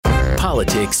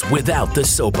politics without the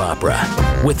soap opera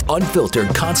with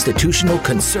unfiltered constitutional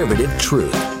conservative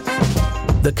truth.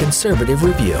 The Conservative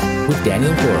Review with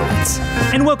Daniel Horowitz.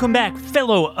 And welcome back,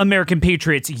 fellow American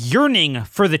patriots yearning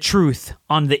for the truth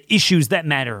on the issues that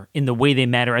matter in the way they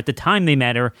matter at the time they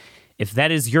matter. If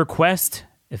that is your quest,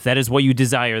 if that is what you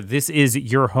desire, this is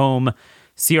your home.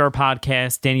 CR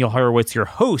Podcast, Daniel Horowitz, your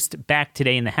host, back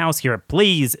today in the house here at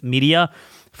Blaze Media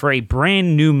for a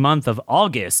brand new month of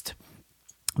August,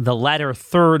 the latter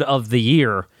third of the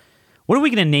year. What are we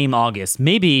going to name August?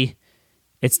 Maybe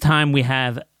it's time we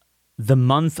have the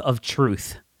month of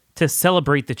truth to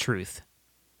celebrate the truth.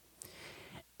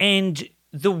 And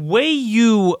the way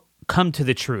you come to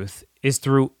the truth is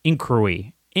through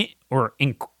inquiry or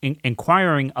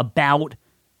inquiring about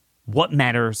what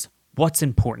matters, what's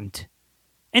important,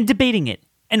 and debating it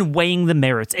and weighing the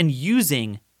merits and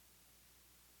using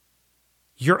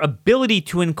your ability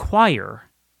to inquire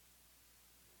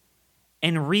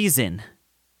and reason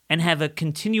and have a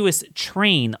continuous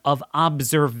train of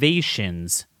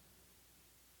observations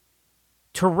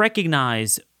to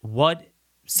recognize what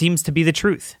seems to be the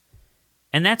truth.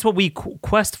 And that's what we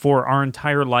quest for our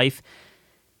entire life.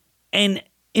 And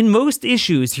in most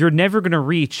issues, you're never going to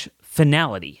reach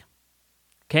finality.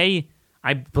 Okay?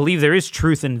 I believe there is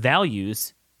truth and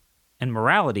values and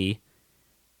morality.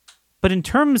 But in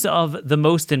terms of the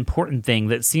most important thing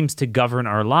that seems to govern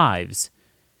our lives,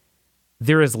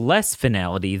 there is less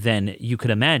finality than you could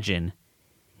imagine.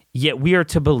 Yet we are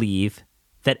to believe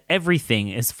that everything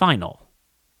is final,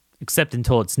 except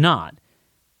until it's not.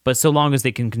 But so long as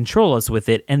they can control us with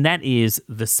it, and that is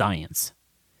the science.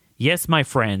 Yes, my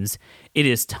friends, it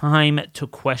is time to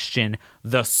question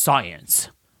the science.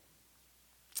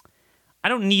 I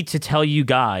don't need to tell you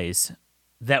guys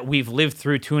that we've lived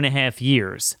through 2.5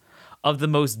 years of the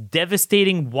most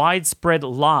devastating, widespread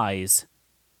lies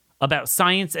about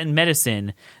science and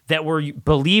medicine that were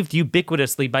believed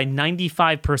ubiquitously by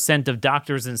 95% of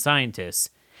doctors and scientists.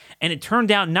 And it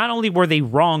turned out not only were they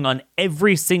wrong on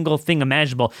every single thing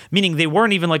imaginable, meaning they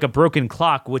weren't even like a broken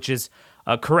clock, which is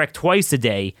correct twice a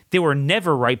day. They were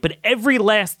never right, but every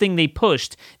last thing they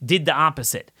pushed did the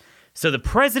opposite. So the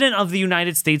President of the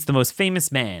United States, the most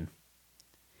famous man,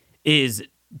 is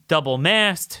double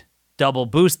masked, double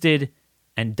boosted,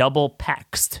 and double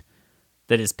paxed.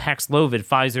 That is Paxlovid,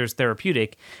 Pfizer's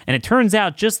therapeutic. And it turns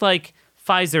out, just like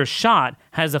Pfizer's shot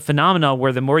has a phenomenon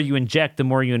where the more you inject, the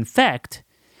more you infect,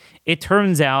 it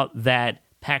turns out that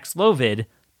Paxlovid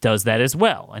does that as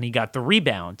well. And he got the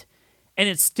rebound. And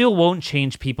it still won't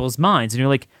change people's minds. And you're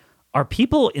like, are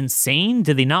people insane?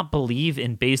 Do they not believe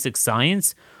in basic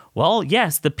science? Well,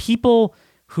 yes, the people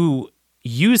who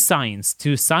use science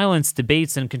to silence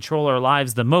debates and control our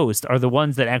lives the most are the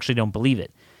ones that actually don't believe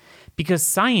it. Because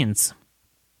science,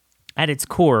 at its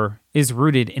core, is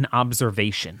rooted in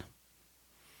observation.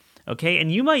 Okay?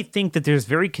 And you might think that there's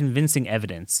very convincing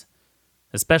evidence,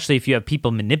 especially if you have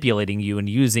people manipulating you and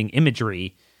using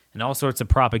imagery and all sorts of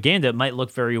propaganda. It might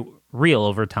look very real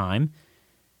over time.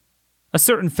 A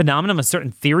certain phenomenon, a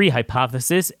certain theory,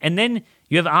 hypothesis, and then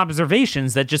you have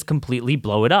observations that just completely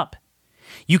blow it up.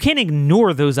 You can't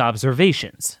ignore those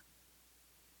observations.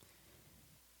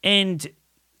 And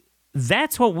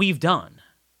that's what we've done.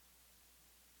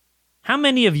 How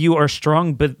many of you are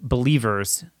strong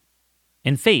believers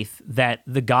in faith that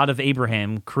the God of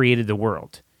Abraham created the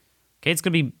world? Okay, it's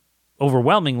going to be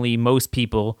overwhelmingly most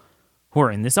people who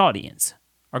are in this audience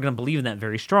are going to believe in that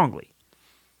very strongly.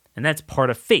 And that's part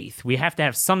of faith. We have to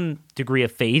have some degree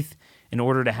of faith in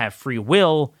order to have free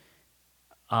will,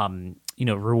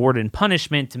 reward and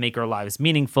punishment to make our lives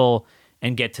meaningful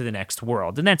and get to the next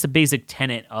world. And that's a basic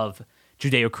tenet of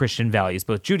Judeo-Christian values.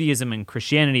 Both Judaism and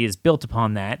Christianity is built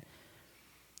upon that.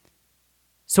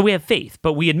 So we have faith,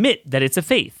 but we admit that it's a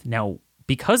faith. Now,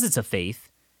 because it's a faith,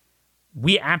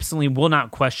 we absolutely will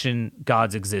not question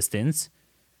God's existence.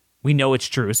 We know it's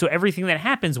true. So everything that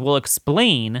happens will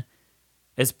explain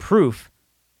as proof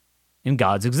in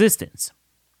God's existence.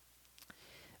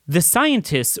 The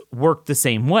scientists work the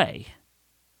same way,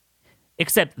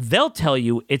 except they'll tell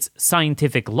you it's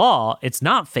scientific law, it's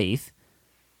not faith.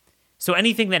 So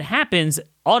anything that happens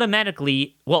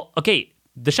automatically,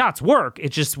 the shots work,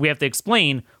 it's just we have to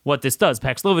explain what this does.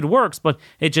 Paxlovid works, but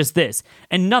it's just this.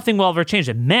 And nothing will ever change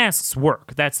it. Masks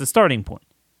work. That's the starting point.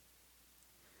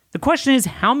 The question is,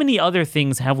 how many other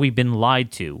things have we been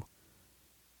lied to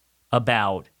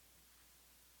about,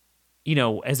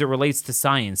 as it relates to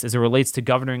science, as it relates to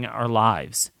governing our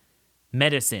lives,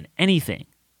 medicine, anything,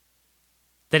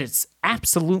 that it's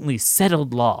absolutely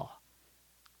settled law.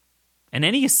 And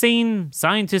any sane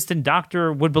scientist and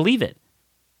doctor would believe it.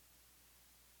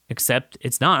 except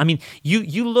it's not. I mean,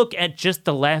 you look at just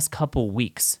the last couple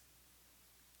weeks,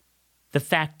 the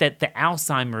fact that the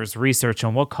Alzheimer's research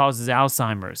on what causes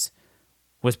Alzheimer's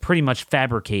was pretty much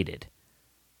fabricated.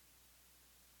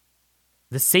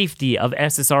 The safety of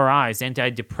SSRIs,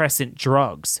 antidepressant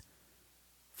drugs,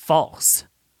 false.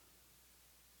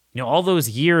 All those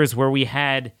years where we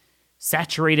had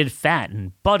saturated fat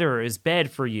and butter is bad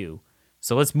for you.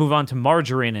 So let's move on to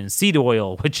margarine and seed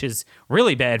oil, which is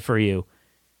really bad for you.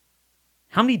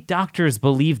 How many doctors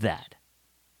believe that?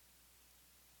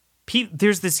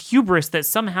 There's this hubris that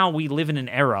somehow we live in an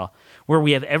era where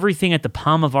we have everything at the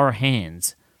palm of our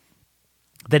hands,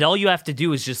 that all you have to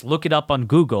do is just look it up on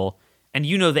Google and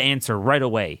you know the answer right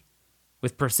away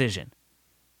with precision.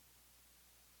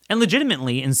 And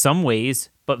legitimately, in some ways,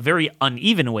 but very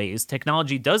uneven ways,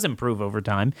 technology does improve over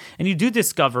time, and you do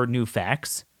discover new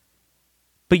facts,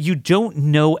 but you don't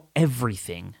know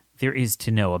everything there is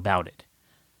to know about it.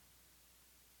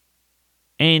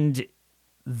 And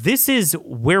this is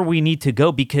where we need to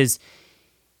go, because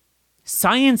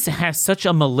science has such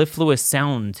a mellifluous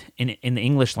sound in the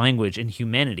English language and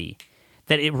humanity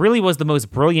that it really was the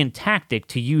most brilliant tactic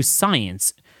to use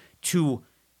science to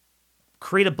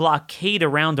create a blockade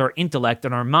around our intellect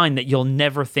and our mind that you'll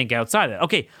never think outside of it.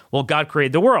 Okay, well, God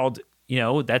created the world.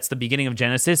 That's the beginning of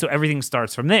Genesis, so everything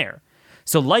starts from there.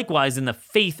 So likewise, in the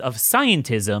faith of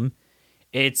scientism,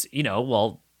 it's,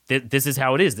 this is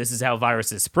how it is. This is how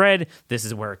viruses spread. This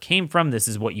is where it came from. This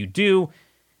is what you do.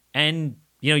 And,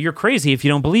 you're crazy if you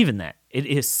don't believe in that. It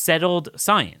is settled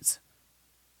science.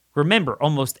 Remember,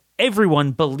 almost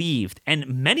everyone believed, and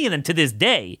many of them to this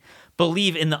day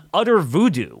believe in the utter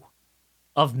voodoo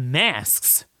of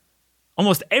masks.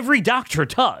 Almost every doctor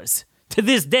does to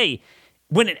this day,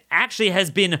 when it actually has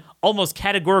been almost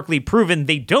categorically proven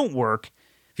they don't work.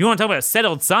 If you want to talk about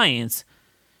settled science,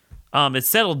 it's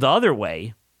settled the other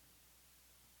way,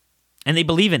 and they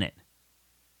believe in it.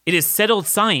 It is settled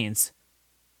science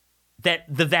that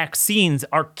the vaccines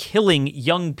are killing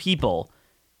young people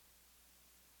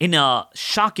in a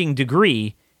shocking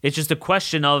degree. It's just a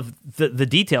question of the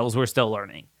details we're still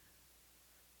learning.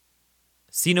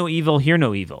 See no evil, hear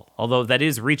no evil, although that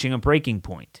is reaching a breaking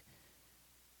point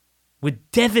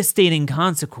with devastating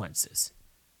consequences.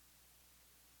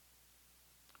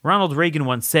 Ronald Reagan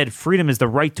once said, "Freedom is the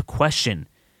right to question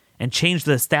and change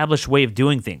the established way of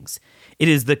doing things. It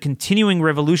is the continuing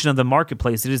revolution of the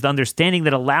marketplace. It is the understanding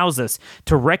that allows us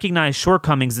to recognize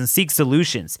shortcomings and seek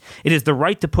solutions. It is the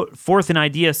right to put forth an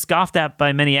idea scoffed at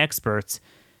by many experts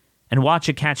and watch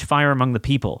it catch fire among the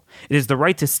people. It is the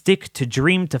right to stick to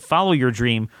dream, to follow your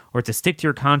dream, or to stick to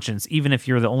your conscience, even if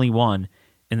you're the only one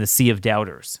in the sea of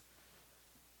doubters."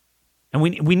 And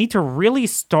we need to really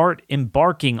start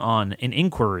embarking on an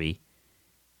inquiry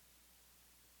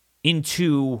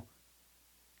into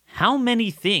how many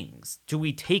things do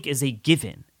we take as a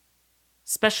given,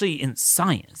 especially in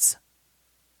science,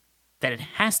 that it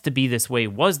has to be this way,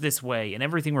 was this way, and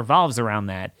everything revolves around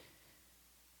that,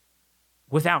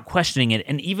 without questioning it.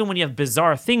 And even when you have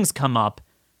bizarre things come up,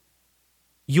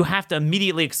 you have to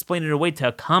immediately explain it away to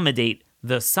accommodate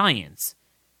the science,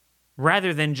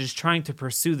 rather than just trying to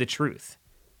pursue the truth.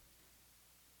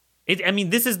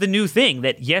 This is the new thing,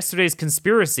 that yesterday's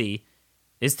conspiracy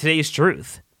is today's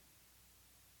truth.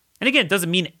 And again, it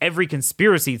doesn't mean every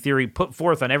conspiracy theory put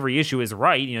forth on every issue is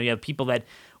right. You have people that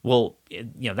will,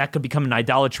 that could become an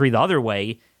idolatry the other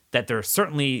way, that they're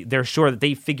sure that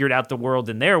they figured out the world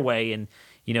in their way. And,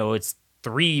 it's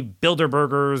 3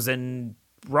 Bilderbergers and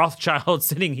Rothschild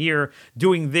sitting here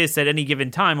doing this at any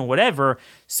given time or whatever.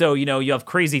 So, you have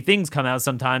crazy things come out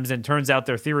sometimes and it turns out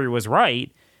their theory was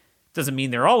right. Doesn't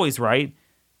mean they're always right.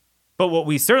 But what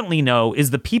we certainly know is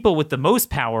the people with the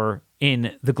most power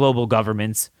in the global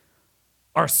governments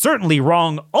are certainly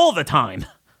wrong all the time.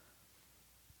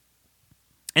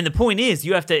 And the point is,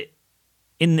 you have to,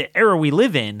 in the era we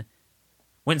live in,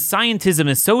 when scientism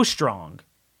is so strong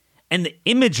and the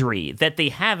imagery that they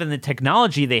have and the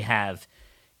technology they have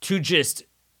to just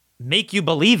make you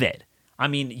believe it.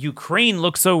 Ukraine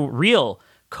looks so real.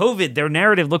 COVID, their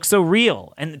narrative looks so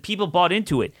real. And people bought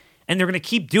into it. And they're going to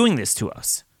keep doing this to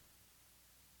us.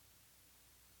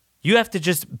 You have to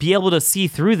just be able to see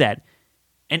through that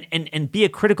and be a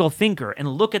critical thinker and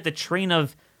look at the train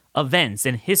of events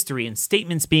and history and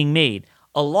statements being made,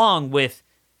 along with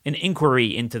an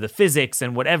inquiry into the physics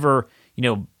and whatever,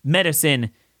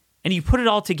 medicine, and you put it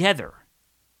all together.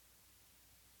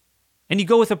 And you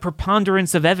go with a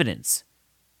preponderance of evidence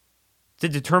to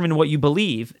determine what you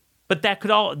believe, but that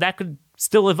could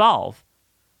still evolve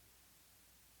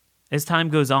as time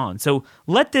goes on. So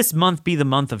let this month be the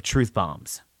month of truth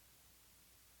bombs.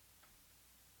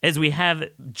 as we have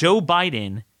Joe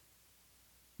Biden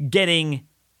getting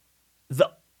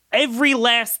every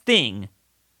last thing,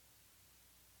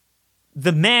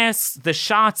 the masks, the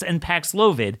shots, and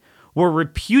Paxlovid were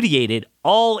repudiated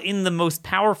all in the most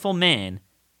powerful man,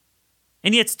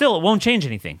 and yet still it won't change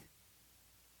anything.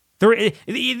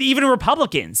 Even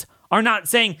Republicans are not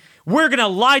saying, we're going to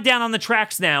lie down on the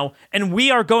tracks now, and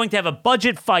we are going to have a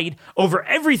budget fight over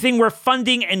everything we're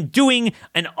funding and doing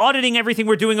and auditing everything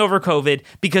we're doing over COVID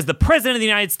because the president of the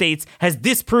United States has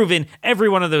disproven every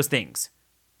one of those things.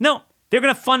 No, they're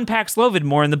going to fund Paxlovid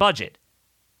more in the budget.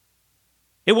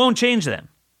 It won't change them.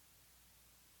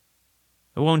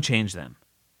 It won't change them.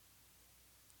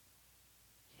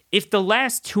 If the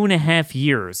last 2.5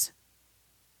 years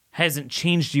hasn't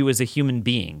changed you as a human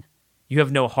being, you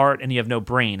have no heart and you have no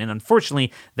brain. And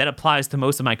unfortunately, that applies to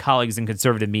most of my colleagues in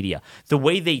conservative media. The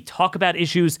way they talk about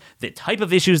issues, the type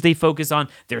of issues they focus on,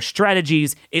 their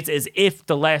strategies, it's as if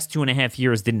the last 2.5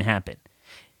 years didn't happen.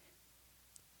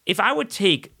 If I would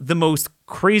take the most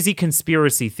crazy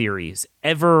conspiracy theories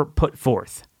ever put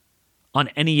forth on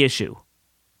any issue,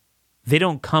 they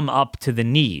don't come up to the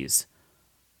knees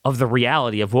of the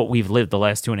reality of what we've lived the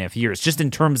last 2.5 years, just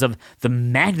in terms of the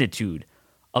magnitude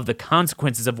of the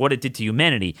consequences of what it did to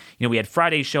humanity. You know, we had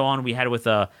Friday's show on, we had it with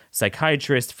a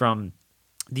psychiatrist from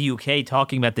the UK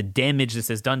talking about the damage this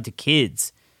has done to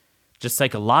kids, just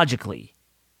psychologically.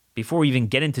 Before we even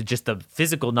get into just the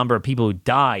physical number of people who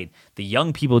died, the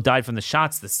young people who died from the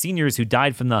shots, the seniors who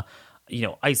died from the,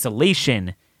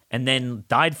 isolation, and then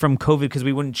died from COVID because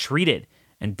we wouldn't treat it,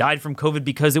 and died from COVID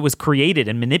because it was created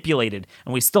and manipulated,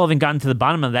 and we still haven't gotten to the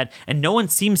bottom of that, and no one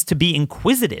seems to be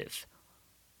inquisitive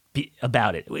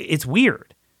about it. It's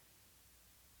weird.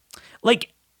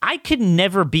 Like, I could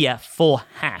never be a full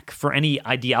hack for any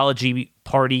ideology,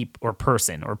 party, or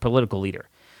person, or political leader.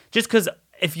 Just because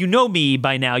if you know me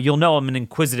by now, you'll know I'm an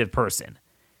inquisitive person.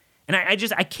 And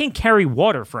I can't carry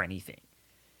water for anything.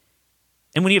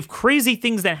 And when you have crazy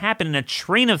things that happen in a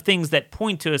train of things that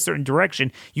point to a certain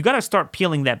direction, you got to start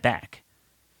peeling that back.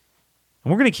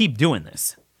 And we're going to keep doing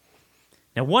this.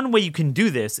 Now, one way you can do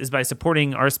this is by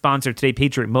supporting our sponsor today,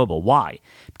 Patriot Mobile. Why?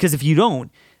 Because if you don't,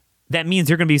 that means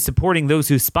you're going to be supporting those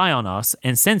who spy on us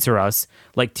and censor us,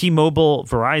 like T-Mobile,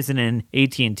 Verizon, and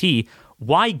AT&T.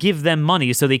 Why give them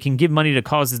money so they can give money to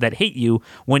causes that hate you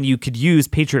when you could use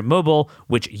Patriot Mobile,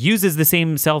 which uses the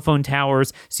same cell phone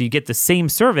towers, so you get the same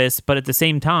service, but at the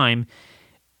same time,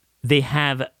 they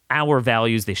have our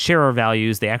values, they share our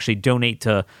values, they actually donate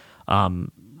to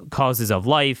causes of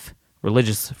life,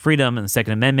 religious freedom, and the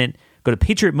Second Amendment. Go to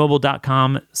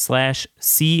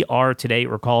patriotmobile.com/CR today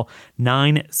or call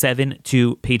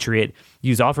 972-PATRIOT.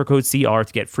 Use offer code CR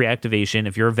to get free activation.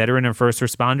 If you're a veteran or first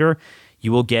responder,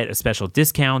 you will get a special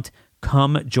discount.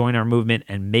 Come join our movement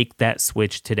and make that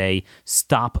switch today.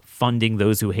 Stop funding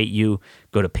those who hate you.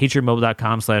 Go to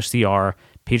patriotmobile.com/CR,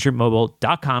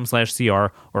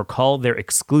 patriotmobile.com/CR, or call their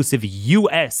exclusive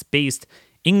US-based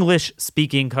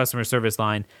English-speaking customer service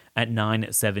line at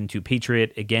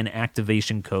 972-PATRIOT. Again,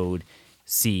 activation code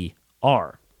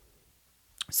CR.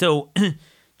 So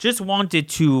just wanted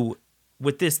to,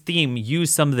 with this theme,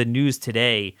 use some of the news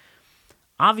today.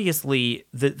 Obviously,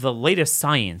 the latest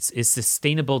science is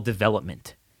sustainable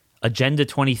development, Agenda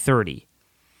 2030,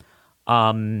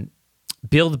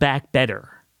 Build Back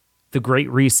Better, the Great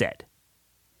Reset.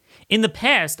 In the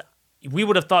past, we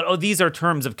would have thought, these are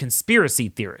terms of conspiracy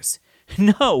theorists.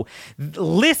 No,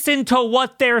 listen to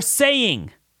what they're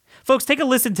saying. Folks, take a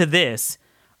listen to this.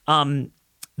 The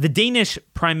Danish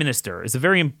Prime Minister is a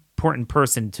very important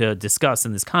person to discuss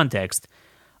in this context.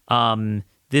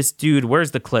 This dude,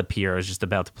 where's the clip here? I was just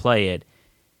about to play it.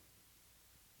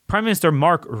 Prime Minister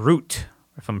Mark Rutte,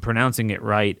 if I'm pronouncing it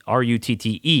right,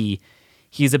 R-U-T-T-E.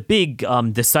 He's a big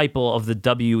disciple of the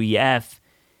WEF.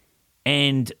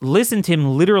 And listen to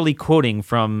him literally quoting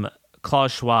from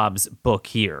Klaus Schwab's book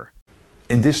here.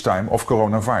 In this time of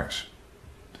coronavirus.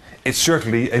 It's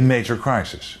certainly a major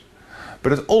crisis,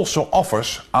 but it also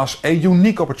offers us a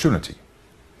unique opportunity.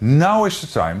 Now is the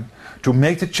time to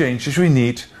make the changes we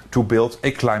need to build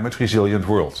a climate-resilient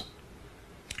world,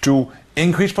 to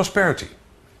increase prosperity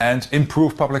and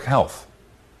improve public health,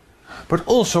 but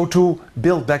also to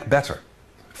build back better,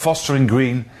 fostering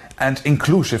green and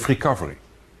inclusive recovery,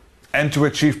 and to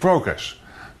achieve progress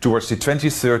towards the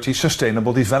 2030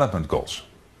 Sustainable Development Goals.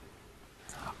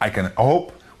 I can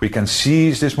hope we can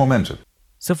seize this momentum.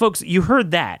 So, folks, you heard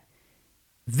that.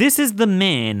 This is the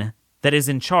man that is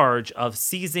in charge of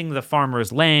seizing the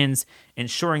farmers' lands,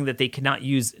 ensuring that they cannot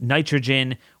use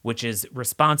nitrogen, which is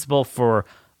responsible for,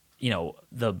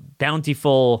 the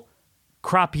bountiful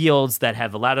crop yields that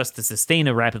have allowed us to sustain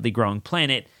a rapidly growing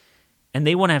planet. and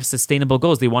they want to have sustainable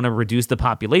goals. They want to reduce the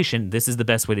population. This is the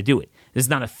best way to do it. This is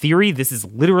not a theory. This is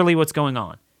literally what's going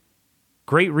on.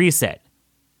 Great Reset.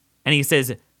 And he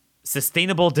says,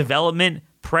 sustainable development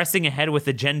pressing ahead with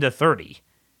Agenda 30.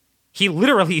 He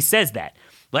literally says that.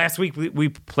 Last week, we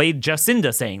played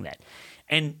Jacinda saying that.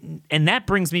 And that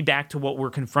brings me back to what we're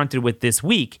confronted with this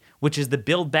week, which is the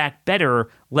Build Back Better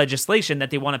legislation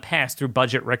that they want to pass through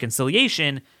budget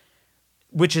reconciliation,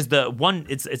 which is the one,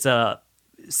 it's a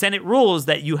Senate rules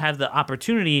that you have the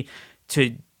opportunity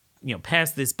to,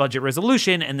 pass this budget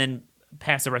resolution and then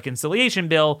pass a reconciliation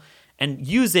bill and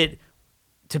use it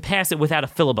to pass it without a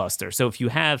filibuster. So if you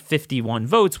have 51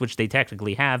 votes, which they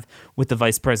technically have with the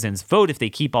vice president's vote, if they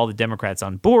keep all the Democrats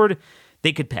on board,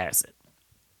 they could pass it.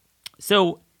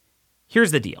 So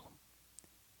here's the deal.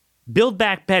 Build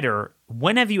Back Better,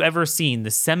 when have you ever seen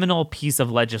the seminal piece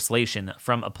of legislation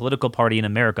from a political party in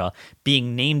America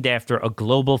being named after a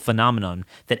global phenomenon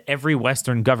that every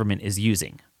Western government is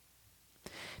using?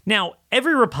 Now,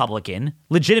 every Republican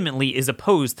legitimately is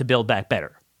opposed to Build Back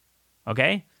Better,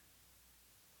 okay?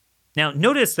 Now,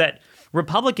 notice that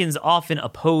Republicans often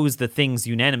oppose the things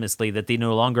unanimously that they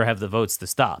no longer have the votes to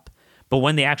stop. But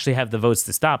when they actually have the votes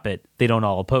to stop it, they don't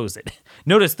all oppose it.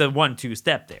 Notice the 1-2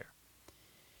 step there.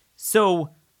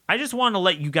 So I just want to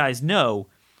let you guys know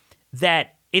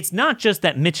that it's not just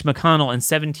that Mitch McConnell and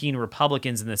 17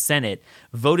 Republicans in the Senate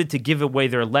voted to give away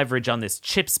their leverage on this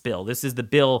CHIPS bill. This is the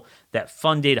bill that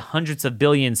funded hundreds of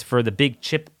billions for the big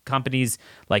chip companies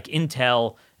like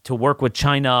Intel to work with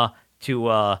China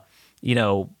to,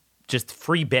 just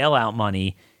free bailout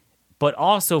money, but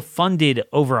also funded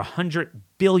over $100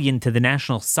 billion to the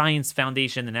National Science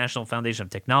Foundation, the National Foundation of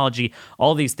Technology,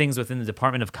 all these things within the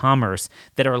Department of Commerce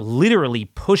that are literally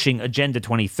pushing Agenda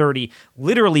 2030,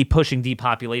 literally pushing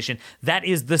depopulation. That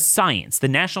is the science. The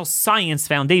National Science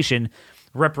Foundation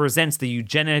represents the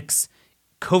eugenics,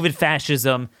 COVID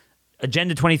fascism,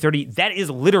 Agenda 2030. That is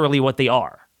literally what they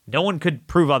are. No one could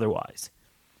prove otherwise.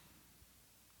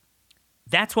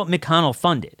 That's what McConnell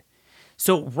funded.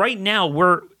 So right now,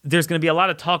 there's going to be a lot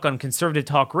of talk on conservative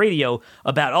talk radio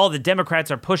about, the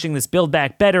Democrats are pushing this Build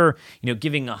Back Better,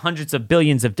 giving hundreds of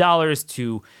billions of dollars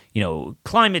to,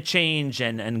 climate change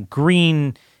and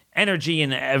green energy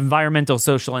and environmental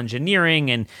social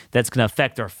engineering, and that's going to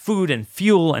affect our food and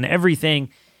fuel and everything.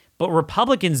 But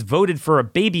Republicans voted for a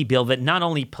baby bill that not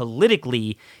only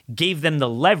politically gave them the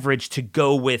leverage to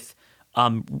go with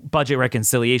budget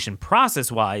reconciliation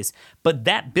process-wise, but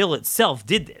that bill itself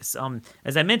did this.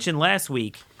 As I mentioned last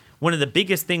week, one of the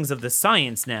biggest things of the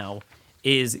science now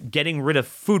is getting rid of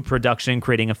food production and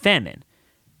creating a famine,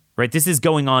 right? This is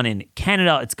going on in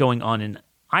Canada. It's going on in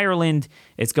Ireland.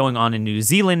 It's going on in New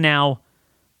Zealand now.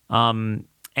 And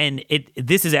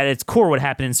this is at its core what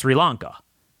happened in Sri Lanka,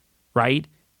 right?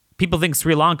 People think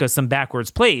Sri Lanka is some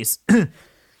backwards place.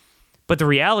 But the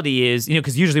reality is,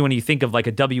 because usually when you think of like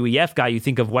a WEF guy, you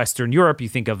think of Western Europe, you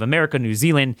think of America, New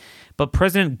Zealand. But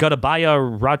President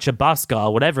Gotabaya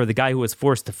Rajapaksa, whatever, the guy who was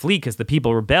forced to flee because the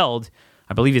people rebelled,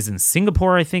 I believe is in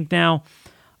Singapore, I think now.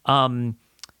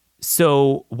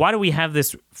 So why do we have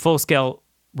this full-scale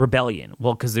rebellion?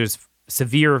 Well, because there's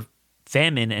severe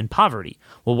famine and poverty.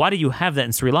 Well, why do you have that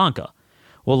in Sri Lanka?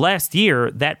 Well, last year,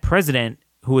 that president,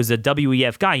 who was a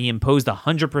WEF guy, he imposed a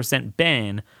 100%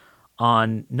 ban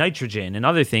on nitrogen and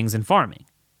other things in farming.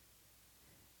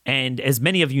 And as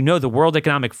many of you know, the World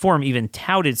Economic Forum even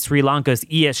touted Sri Lanka's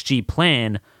ESG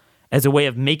plan as a way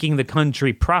of making the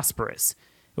country prosperous.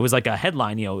 It was like a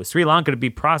headline, Sri Lanka to be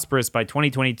prosperous by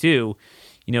 2022,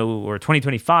 or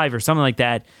 2025 or something like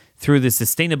that through the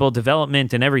sustainable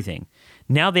development and everything.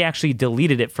 Now they actually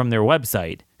deleted it from their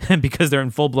website because they're in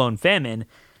full-blown famine.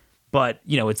 But,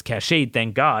 it's cached,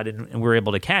 thank God, and we're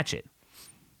able to catch it.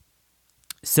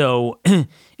 So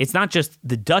it's not just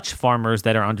the Dutch farmers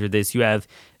that are under this. You have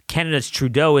Canada's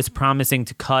Trudeau is promising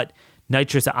to cut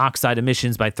nitrous oxide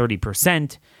emissions by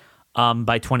 30%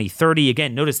 by 2030.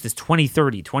 Again, notice this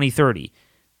 2030.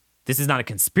 This is not a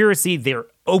conspiracy. They're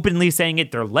openly saying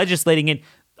it. They're legislating it.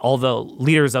 All the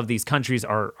leaders of these countries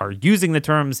are using the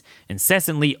terms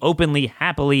incessantly, openly,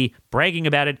 happily, bragging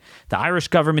about it. The Irish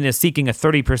government is seeking a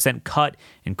 30% cut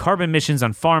in carbon emissions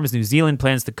on farms. New Zealand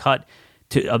plans to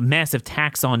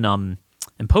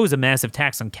impose a massive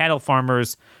tax on cattle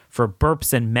farmers for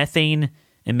burps and methane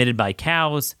emitted by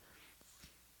cows.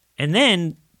 And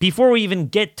then, before we even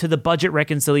get to the budget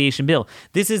reconciliation bill,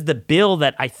 this is the bill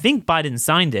that I think Biden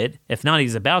signed it. If not,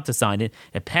 he's about to sign it.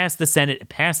 It passed the Senate. It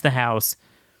passed the House.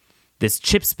 This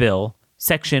CHIPS bill,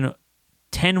 Section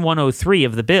 10103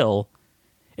 of the bill,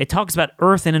 it talks about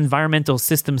Earth and environmental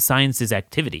system sciences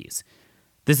activities.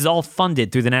 This is all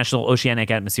funded through the National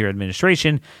Oceanic Atmosphere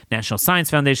Administration, National Science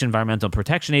Foundation, Environmental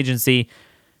Protection Agency,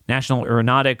 National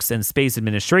Aeronautics and Space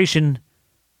Administration,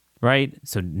 right?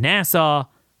 So NASA,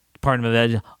 Department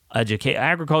of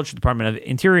Agriculture, Department of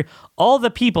Interior, all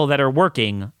the people that are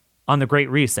working on the Great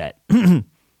Reset.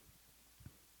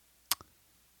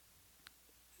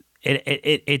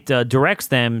 It directs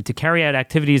them to carry out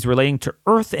activities relating to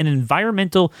Earth and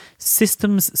environmental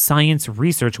systems science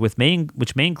research, which may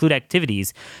include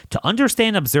activities to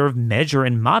understand, observe, measure,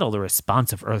 and model the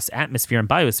response of Earth's atmosphere and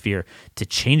biosphere to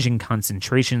changing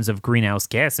concentrations of greenhouse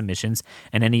gas emissions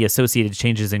and any associated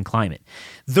changes in climate.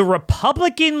 The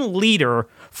Republican leader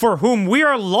for whom we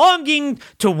are longing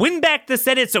to win back the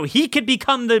Senate so he could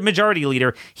become the majority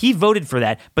leader, he voted for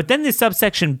that. But then the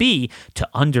subsection B, to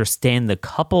understand the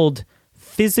coupled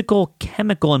physical,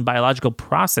 chemical, and biological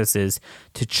processes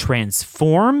to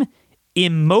transform,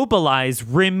 immobilize,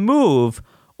 remove,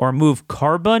 or move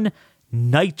carbon,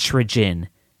 nitrogen,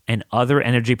 and other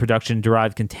energy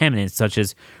production-derived contaminants such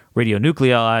as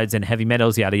radionuclides and heavy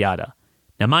metals, yada, yada.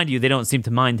 Now, mind you, they don't seem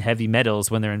to mind heavy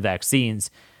metals when they're in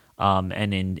vaccines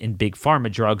and in big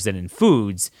pharma drugs and in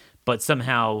foods, but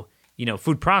somehow,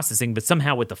 food processing, but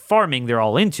somehow with the farming, they're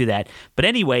all into that. But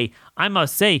anyway, I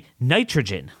must say,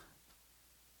 nitrogen.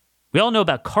 We all know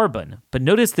about carbon, but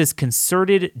notice this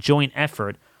concerted joint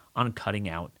effort on cutting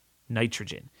out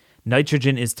nitrogen.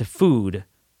 Nitrogen is to food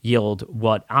yield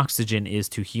what oxygen is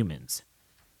to humans.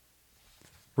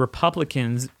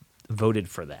 Republicans voted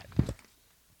for that.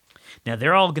 Now,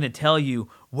 they're all going to tell you,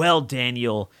 well,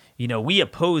 Daniel, we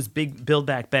oppose big Build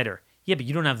Back Better. Yeah, but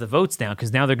you don't have the votes now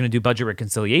because now they're going to do budget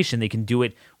reconciliation. They can do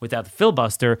it without the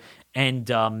filibuster. And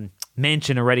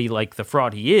Manchin already, like the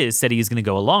fraud he is, said he's going to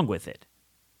go along with it.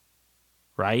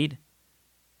 Right?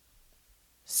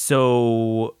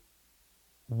 So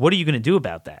what are you going to do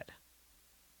about that?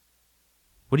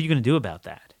 What are you going to do about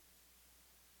that?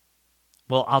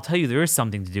 Well, I'll tell you, there is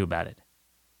something to do about it.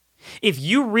 If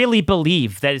you really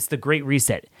believe that it's the Great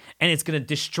Reset and it's going to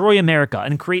destroy America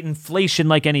and create inflation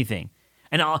like anything,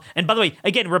 and by the way,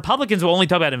 again, Republicans will only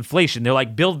talk about inflation. They're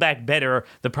like, Build Back Better.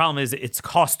 The problem is it's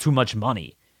cost too much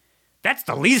money. That's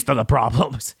the least of the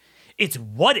problems. It's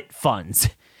what it funds.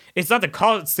 It's not the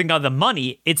costing of the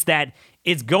money. It's that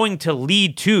it's going to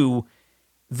lead to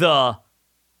the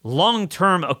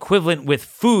long-term equivalent with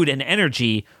food and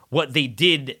energy, what they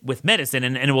did with medicine,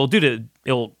 and it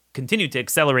will continue to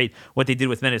accelerate what they did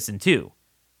with medicine too.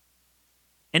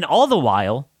 And all the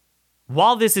while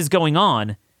this is going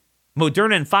on,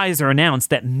 Moderna and Pfizer announced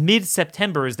that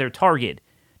mid-September is their target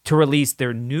to release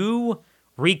their new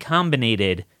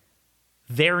recombinated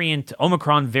variant,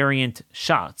 Omicron variant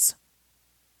shots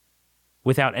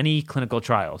without any clinical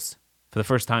trials for the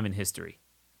first time in history.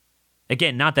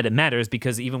 Again, not that it matters,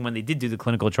 because even when they did do the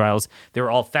clinical trials, they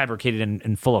were all fabricated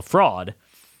and full of fraud.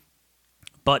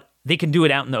 But they can do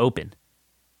it out in the open.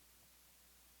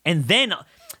 And then,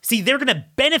 see, they're going to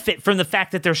benefit from the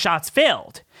fact that their shots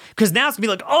failed. Because now it's going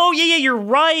to be like, oh, yeah, you're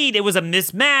right. It was a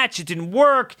mismatch. It didn't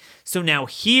work. So now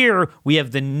here we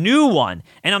have the new one.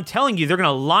 And I'm telling you, they're going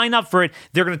to line up for it.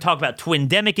 They're going to talk about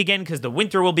twindemic again because the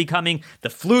winter will be coming. The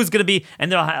flu's going to be,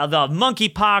 and they'll have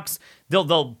monkeypox.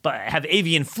 They'll have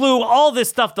avian flu. All this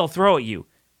stuff they'll throw at you.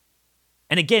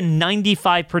 And again,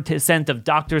 95% of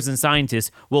doctors and scientists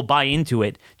will buy into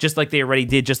it, just like they already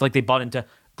did, just like they bought into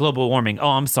global warming.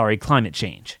 Oh, I'm sorry, climate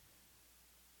change.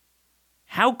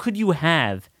 How could you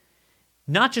have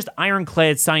not just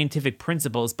ironclad scientific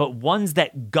principles, but ones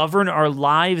that govern our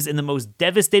lives in the most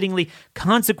devastatingly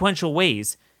consequential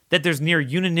ways, that there's near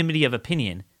unanimity of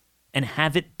opinion, and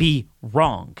have it be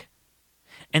wrong?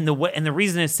 And the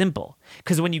reason is simple,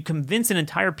 because when you convince an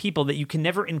entire people that you can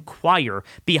never inquire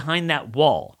behind that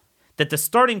wall, that the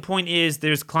starting point is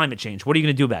there's climate change. What are you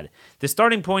going to do about it? The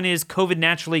starting point is COVID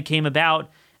naturally came about,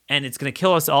 and it's going to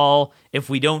kill us all if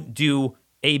we don't do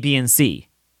A, B, and C.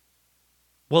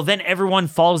 Well, then everyone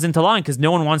falls into line because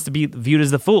no one wants to be viewed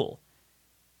as the fool.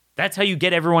 That's how you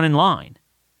get everyone in line.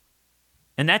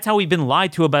 And that's how we've been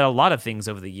lied to about a lot of things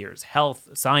over the years. Health,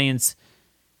 science.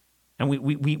 And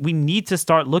we need to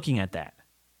start looking at that.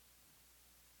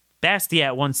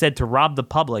 Bastiat once said, to rob the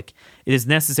public, it is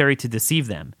necessary to deceive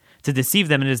them. To deceive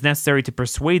them, it is necessary to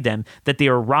persuade them that they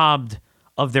are robbed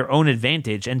of their own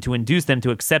advantage and to induce them to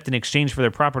accept in exchange for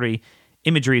their property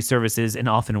imagery services, and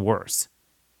often worse.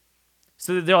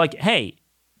 So they're like, hey,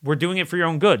 we're doing it for your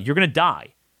own good. You're going to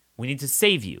die. We need to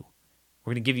save you.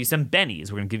 We're going to give you some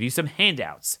bennies. We're going to give you some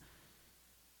handouts.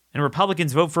 And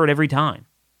Republicans vote for it every time.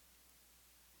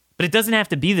 But it doesn't have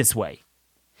to be this way.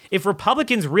 If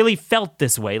Republicans really felt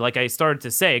this way, like I started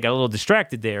to say, I got a little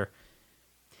distracted there,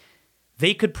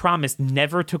 they could promise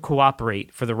never to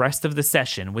cooperate for the rest of the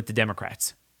session with the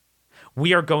Democrats.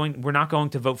 We're not going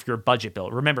to vote for your budget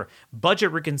bill. Remember,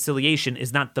 budget reconciliation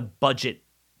is not the budget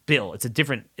bill. It's a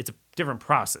different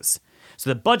process.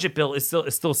 So the budget bill is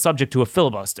still subject to a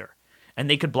filibuster, and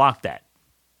they could block that.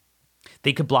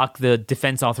 They could block the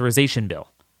defense authorization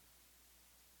bill.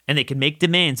 And they can make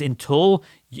demands until,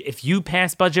 if you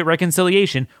pass budget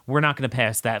reconciliation, we're not going to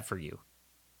pass that for you.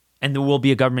 And there will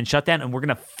be a government shutdown, and we're going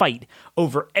to fight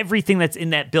over everything that's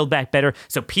in that Build Back Better,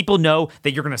 so people know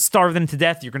that you're going to starve them to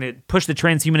death, you're going to push the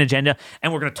transhuman agenda,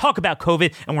 and we're going to talk about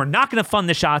COVID, and we're not going to fund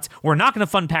the shots, we're not going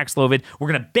to fund Paxlovid, we're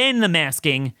going to ban the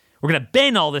masking, we're going to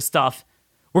ban all this stuff,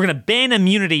 we're going to ban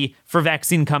immunity for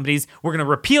vaccine companies, we're going to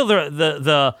repeal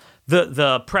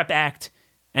the PrEP Act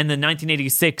and the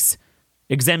 1986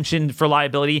 exemption for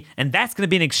liability, and that's going to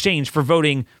be in exchange for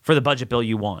voting for the budget bill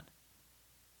you want.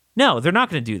 No, they're not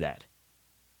going to do that.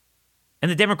 And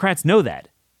the Democrats know that.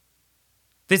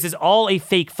 This is all a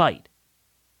fake fight.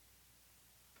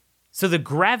 So the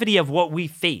gravity of what we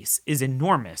face is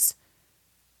enormous.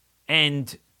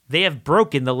 And they have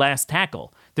broken the last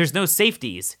tackle. There's no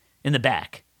safeties in the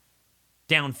back,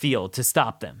 downfield, to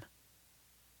stop them.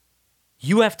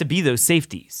 You have to be those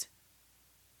safeties.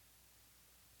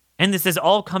 And this has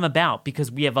all come about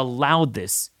because we have allowed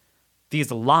these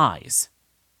lies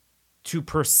to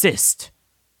persist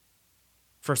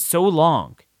for so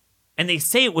long. And they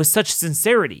say it with such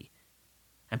sincerity.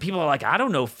 And people are like, I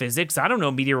don't know physics, I don't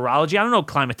know meteorology, I don't know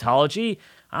climatology,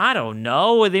 I don't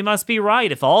know. They must be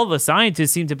right if all the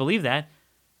scientists seem to believe that.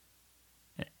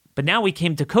 But now we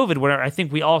came to COVID, where I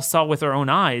think we all saw with our own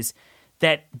eyes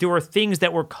that there were things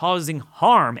that were causing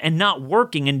harm and not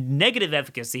working and negative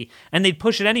efficacy, and they'd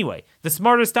push it anyway. The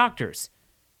smartest doctors.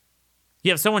 You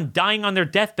have someone dying on their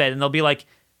deathbed, and they'll be like,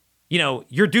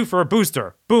 you're due for a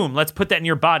booster. Boom, let's put that in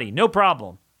your body. No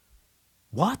problem.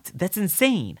 What? That's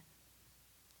insane.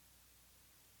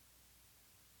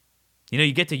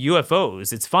 You get to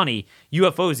UFOs. It's funny.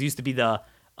 UFOs used to be the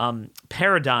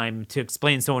paradigm to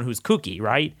explain someone who's kooky,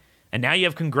 right? And now you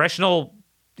have congressional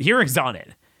hearings on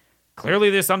it. Clearly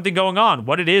there's something going on.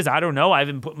 What it is, I don't know. I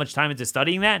haven't put much time into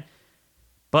studying that.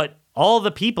 But all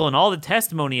the people and all the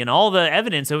testimony and all the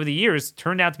evidence over the years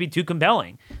turned out to be too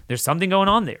compelling. There's something going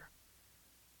on there.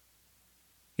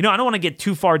 I don't want to get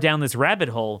too far down this rabbit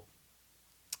hole,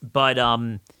 but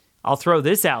I'll throw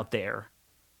this out there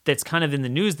that's kind of in the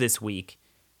news this week.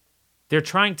 They're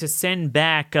trying to send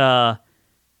back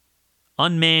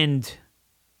unmanned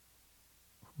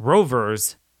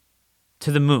rovers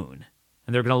to the moon.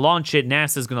 And they're going to launch it.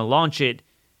 NASA's going to launch it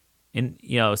in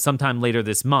sometime later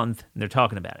this month, and they're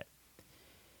talking about it.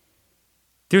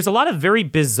 There's a lot of very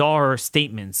bizarre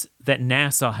statements that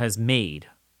NASA has made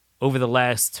over the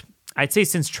last, I'd say,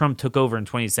 since Trump took over in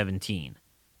 2017.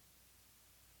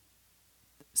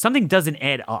 Something doesn't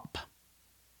add up.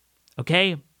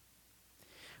 Okay?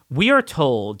 We are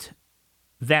told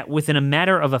that within a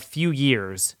matter of a few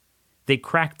years, they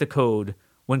cracked the code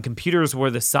when computers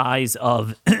were the size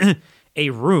of a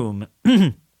room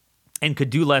and could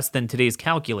do less than today's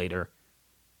calculator.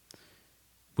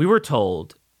 We were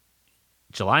told,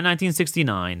 July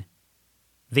 1969,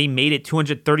 they made it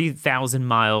 230,000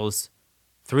 miles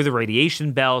through the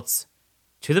radiation belts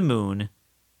to the moon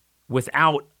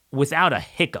without a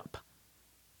hiccup.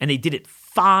 And they did it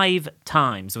 5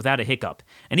 times without a hiccup.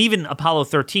 And even Apollo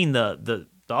 13, the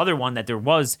other one that there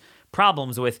was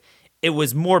problems with, it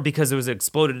was more because there was an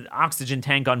exploded oxygen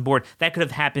tank on board. That could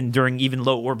have happened during even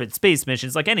low-orbit space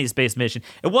missions, like any space mission.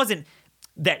 It wasn't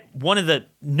that one of the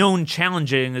known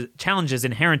challenges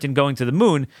inherent in going to the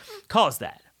moon caused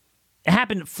that. It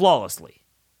happened flawlessly.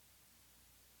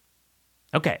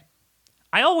 Okay.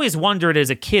 I always wondered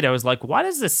as a kid, I was like, why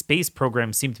does the space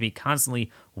program seem to be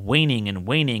constantly waning and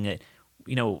waning?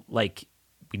 Like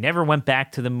we never went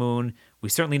back to the moon. We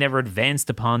certainly never advanced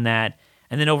upon that.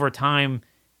 And then over time,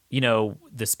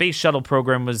 the space shuttle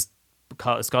program was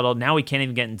scuttled. Now we can't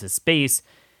even get into space.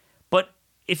 But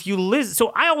if you listen,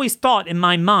 so I always thought in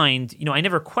my mind, I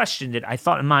never questioned it. I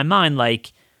thought in my mind,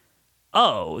 like,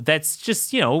 oh, that's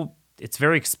just, it's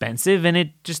very expensive. And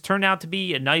it just turned out to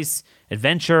be a nice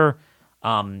adventure.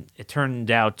 It turned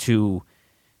out to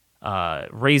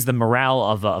raise the morale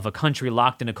of a country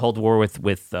locked in a Cold War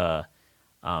with the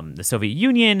Soviet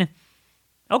Union.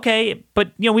 Okay,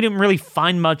 but, we didn't really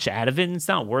find much out of it, and it's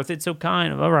not worth it, so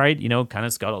kind of, all right, kind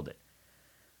of scuttled it.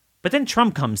 But then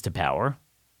Trump comes to power,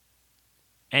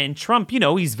 and Trump,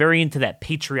 he's very into that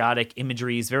patriotic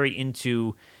imagery. He's very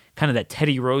into kind of that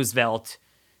Teddy Roosevelt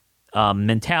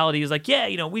mentality. He's like, yeah,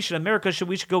 we should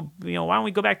go, why don't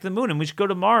we go back to the moon, and we should go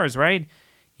to Mars, right?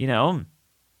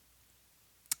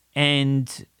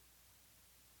 And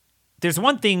there's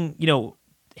one thing,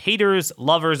 haters,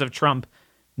 lovers of Trump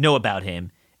know about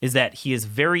him is that he is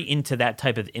very into that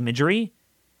type of imagery.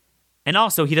 And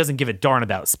also, he doesn't give a darn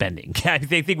about spending. I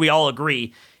think we all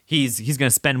agree he's going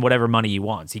to spend whatever money he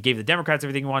wants. He gave the Democrats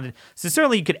everything he wanted. So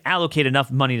certainly you could allocate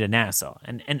enough money to NASA.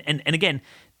 And again,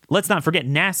 let's not forget,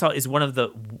 NASA is one of the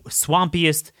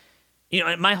swampiest.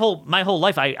 My whole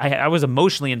life, I was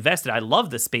emotionally invested. I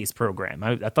loved the space program.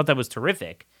 I thought that was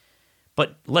terrific.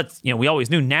 But we always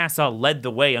knew NASA led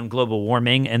the way on global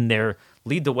warming, and they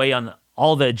lead the way on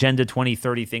all the Agenda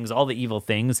 2030 things, all the evil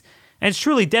things. And it's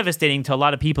truly devastating to a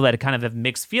lot of people that kind of have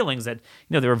mixed feelings that,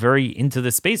 they were very into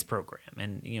the space program.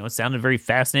 And, it sounded very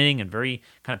fascinating and very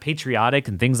kind of patriotic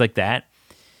and things like that.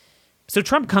 So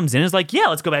Trump comes in and is like, yeah,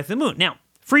 let's go back to the moon. Now,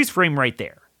 freeze frame right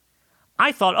there.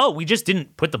 I thought, we just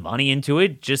didn't put the money into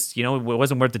it. Just, it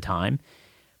wasn't worth the time.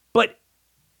 But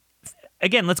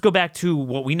again, let's go back to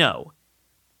what we know.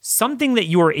 Something that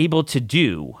you are able to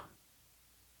do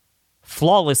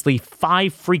flawlessly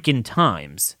 5 freaking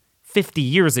times 50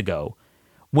 years ago,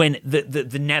 when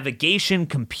the navigation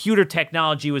computer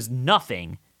technology was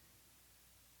nothing.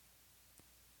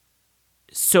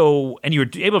 So, and you were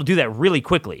able to do that really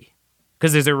quickly,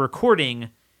 because there's a recording,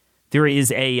 there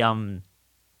is a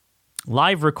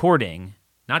live recording,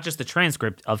 not just the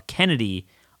transcript, of Kennedy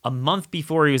a month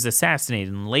before he was assassinated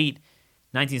in late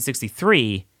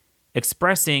 1963,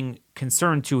 expressing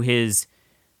concern to his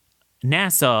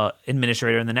NASA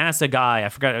administrator, and the NASA guy, I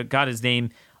forgot his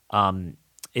name,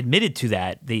 admitted to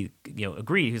that. They,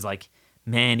 agreed. He's like,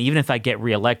 man, even if I get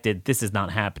reelected, this is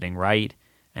not happening, right?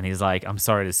 And he's like, I'm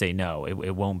sorry to say no,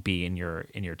 it won't be in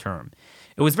your term.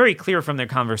 It was very clear from their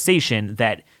conversation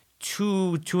that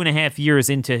 2.5 years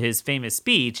into his famous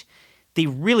speech, they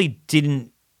really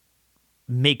didn't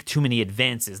make too many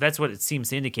advances. That's what it seems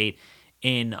to indicate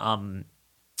in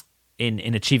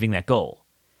achieving that goal.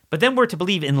 But then we're to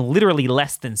believe in literally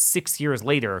less than 6 years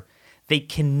later, they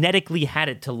kinetically had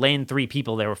it to land 3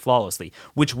 people there flawlessly,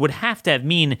 which would have to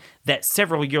mean that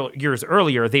several years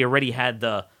earlier, they already had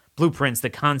the blueprints, the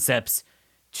concepts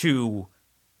to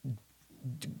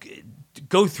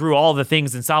go through all the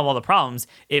things and solve all the problems.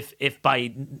 If by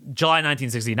July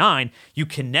 1969, you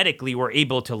kinetically were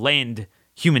able to land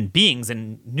human beings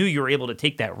and knew you were able to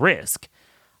take that risk.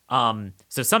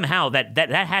 So somehow that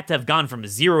had to have gone from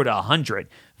 0 to 100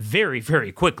 very,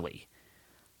 very quickly.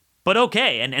 But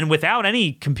okay, and without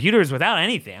any computers, without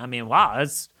anything, I mean, wow,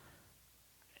 that's...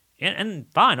 And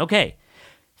fine, okay.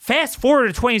 Fast forward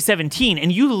to 2017,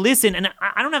 and you listen, and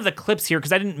I don't have the clips here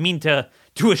because I didn't mean to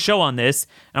do a show on this,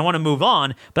 and I want to move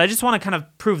on, but I just want to kind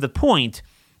of prove the point.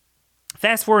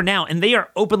 Fast forward now, and they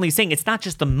are openly saying it's not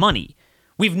just the money.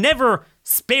 We've never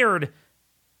spared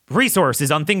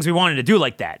resources on things we wanted to do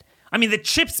like that. I mean, the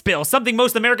CHIPS bill, something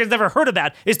most Americans never heard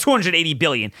about, is $280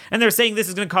 billion, and they're saying this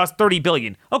is going to cost $30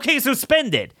 billion. Okay, so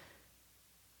spend it.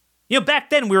 Back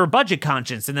then we were budget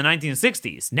conscious in the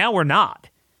 1960s. Now we're not.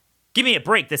 Give me a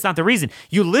break. That's not the reason.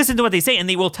 You listen to what they say, and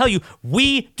they will tell you,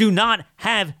 we do not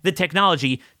have the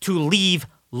technology to leave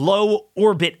low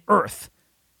orbit Earth.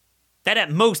 That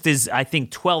at most is, I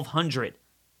think, 1,200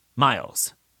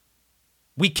 miles.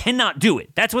 We cannot do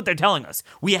it. That's what they're telling us.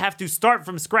 We have to start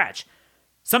from scratch.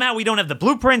 Somehow we don't have the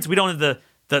blueprints. We don't have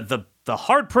the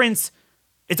hard prints.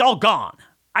 It's all gone.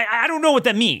 I don't know what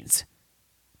that means.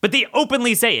 But they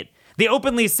openly say it. They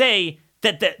openly say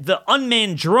that the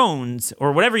unmanned drones,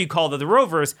 or whatever you call the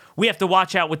rovers, we have to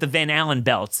watch out with the Van Allen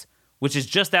belts, which is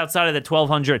just outside of the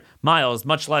 1,200 miles,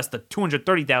 much less the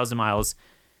 230,000 miles.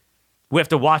 We have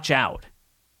to watch out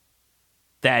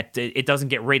that it doesn't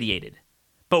get radiated.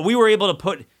 But we were able to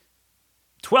put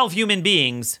 12 human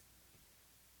beings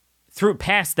through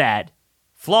past that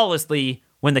flawlessly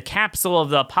when the capsule of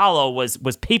the Apollo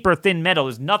was paper thin metal.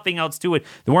 There's nothing else to it.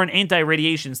 There weren't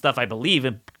anti-radiation stuff, I believe,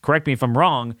 and correct me if I'm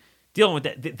wrong, dealing with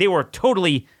that. They were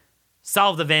totally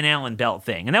solved the Van Allen belt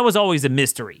thing, and that was always a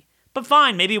mystery. But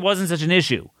fine, maybe it wasn't such an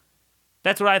issue.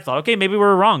 That's what I thought. Okay, maybe we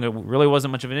were wrong. It really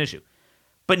wasn't much of an issue.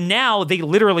 But now they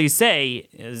literally say,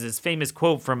 there's this famous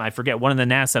quote from, I forget, one of the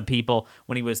NASA people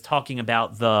when he was talking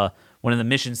about one of the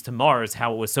missions to Mars,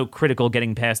 how it was so critical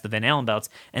getting past the Van Allen belts.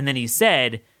 And then he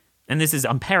said, and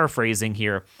I'm paraphrasing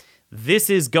here, this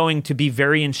is going to be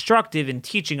very instructive in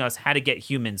teaching us how to get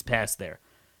humans past there.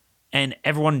 And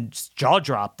everyone's jaw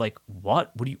dropped, like,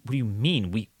 what? What do you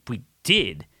mean? We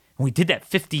did. And we did that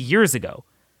 50 years ago.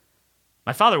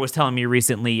 My father was telling me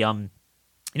recently,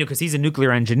 because he's a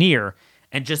nuclear engineer,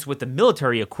 and just with the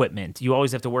military equipment, you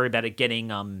always have to worry about it getting,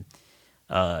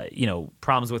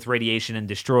 problems with radiation and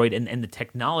destroyed. And the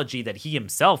technology that he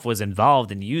himself was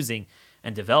involved in using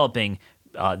and developing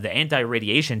the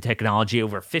anti-radiation technology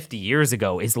over 50 years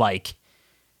ago is like,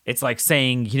 it's like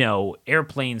saying,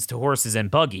 airplanes to horses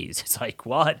and buggies. It's like,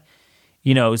 what?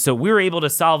 So we were able to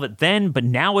solve it then, but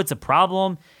now it's a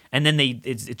problem. And then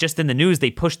it's just in the news,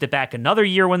 they pushed it back another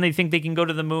year when they think they can go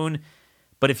to the moon.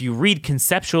 But if you read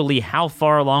conceptually how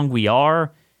far along we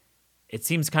are, it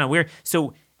seems kind of weird.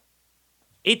 So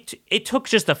it took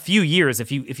just a few years.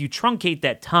 If you truncate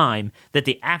that time that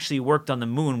they actually worked on the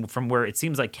moon from where it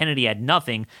seems like Kennedy had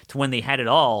nothing to when they had it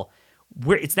all,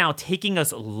 where it's now taking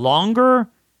us longer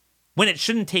when it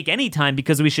shouldn't take any time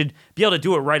because we should be able to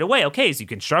do it right away. Okay, so you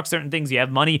construct certain things, you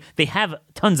have money. They have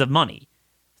tons of money.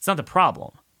 It's not the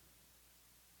problem.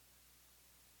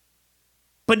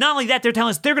 But not only that, they're telling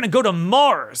us they're going to go to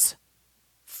Mars,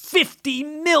 50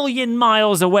 million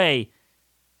miles away.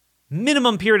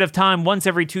 Minimum period of time, once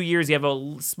every 2 years, you have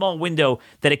a small window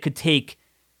that it could take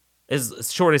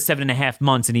as short as 7.5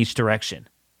 months in each direction.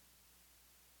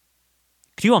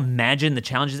 Could you imagine the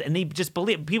challenges? And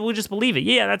people would just believe it.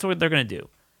 Yeah, that's what they're going to do.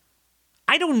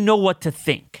 I don't know what to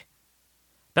think.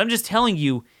 But I'm just telling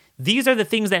you, these are the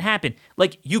things that happen.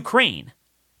 Like Ukraine.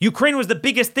 Ukraine was the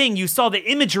biggest thing. You saw the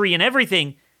imagery and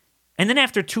everything. And then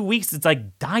after 2 weeks, it's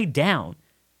like died down.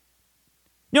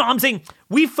 No, I'm saying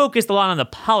we focused a lot on the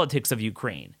politics of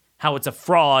Ukraine, how it's a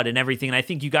fraud and everything. And I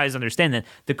think you guys understand that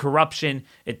the corruption,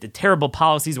 the terrible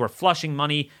policies, we're flushing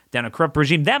money down a corrupt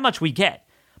regime. That much we get.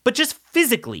 But just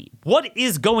physically, what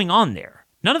is going on there?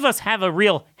 None of us have a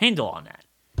real handle on that.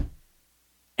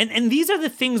 And these are the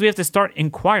things we have to start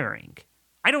inquiring.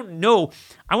 I don't know.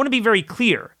 I want to be very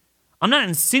clear. I'm not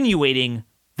insinuating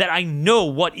that I know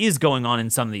what is going on in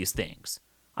some of these things.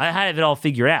 I have it all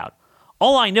figured out.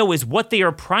 All I know is what they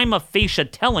are prima facie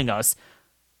telling us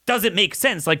doesn't make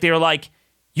sense. Like they're like,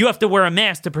 you have to wear a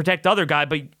mask to protect the other guy,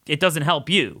 but it doesn't help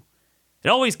you. It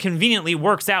always conveniently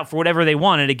works out for whatever they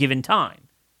want at a given time.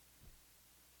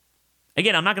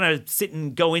 Again, I'm not going to sit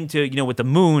and go into, with the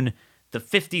moon, the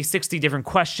 50, 60 different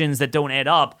questions that don't add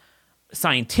up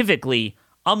scientifically.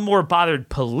 I'm more bothered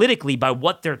politically by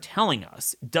what they're telling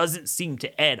us. It doesn't seem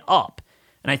to add up.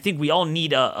 And I think we all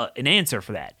need an answer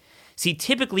for that. See,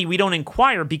 typically we don't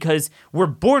inquire because we're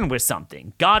born with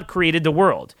something. God created the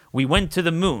world. We went to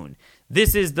the moon.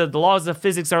 This is the laws of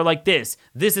physics are like this.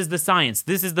 This is the science.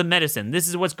 This is the medicine. This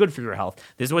is what's good for your health.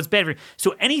 This is what's bad for you.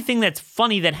 So anything that's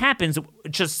funny that happens,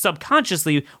 just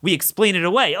subconsciously, we explain it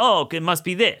away. Oh, it must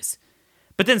be this.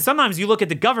 But then sometimes you look at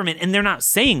the government and they're not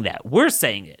saying that. We're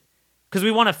saying it because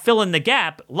we want to fill in the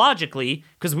gap logically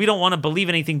because we don't want to believe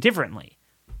anything differently.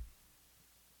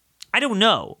 I don't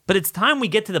know, but it's time we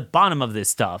get to the bottom of this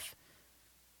stuff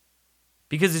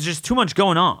because there's just too much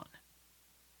going on.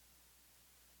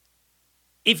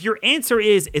 If your answer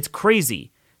is it's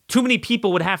crazy, too many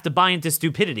people would have to buy into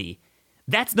stupidity,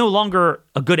 that's no longer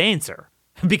a good answer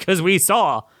because we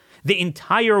saw the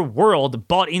entire world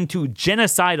bought into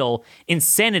genocidal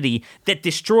insanity that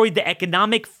destroyed the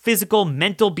economic, physical,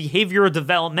 mental, behavioral,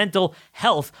 developmental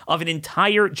health of an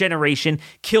entire generation,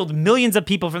 killed millions of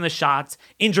people from the shots,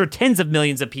 injured tens of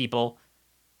millions of people.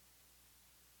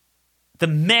 The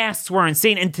masks were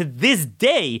insane, and to this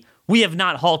day, we have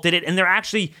not halted it, and they're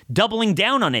actually doubling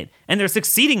down on it, and they're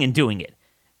succeeding in doing it.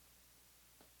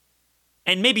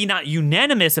 And maybe not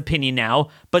unanimous opinion now,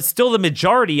 but still the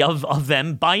majority of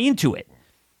them buy into it.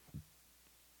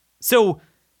 So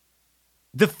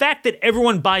the fact that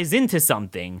everyone buys into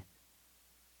something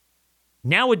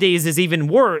nowadays is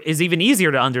even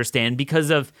easier to understand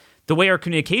because of the way our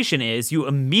communication is. You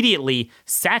immediately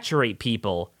saturate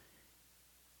people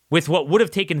with what would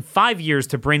have taken 5 years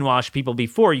to brainwash people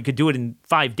before. You could do it in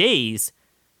 5 days.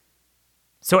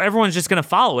 So everyone's just going to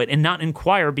follow it and not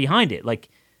inquire behind it. Like,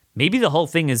 maybe the whole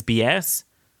thing is BS.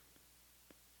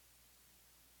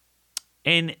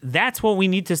 And that's what we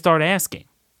need to start asking.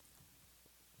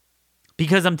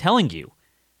 Because I'm telling you,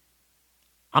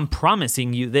 I'm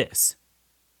promising you this.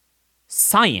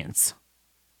 Science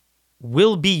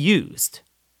will be used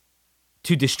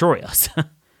to destroy us.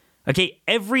 Okay,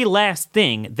 every last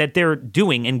thing that they're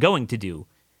doing and going to do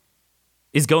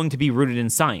is going to be rooted in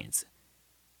science.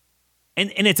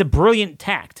 And it's a brilliant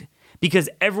tact. Because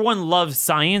everyone loves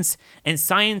science, and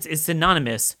science is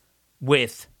synonymous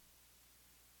with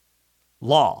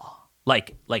law.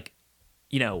 Like,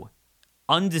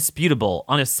 undisputable,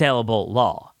 unassailable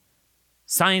law.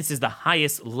 Science is the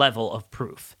highest level of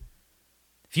proof.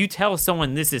 If you tell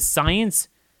someone this is science,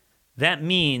 that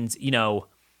means,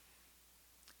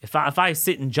 if I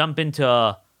sit and jump into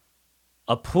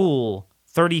a pool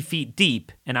 30 feet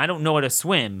deep, and I don't know how to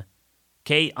swim,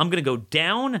 okay, I'm going to go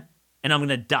down, and I'm going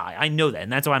to die. I know that,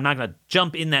 and that's why I'm not going to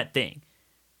jump in that thing.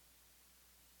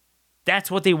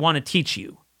 That's what they want to teach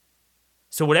you.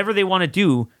 So whatever they want to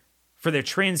do for their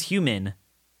transhuman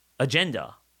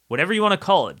agenda, whatever you want to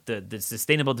call it, the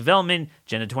Sustainable Development,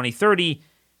 Agenda 2030,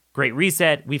 Great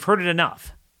Reset, we've heard it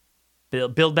enough.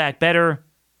 Build Back Better.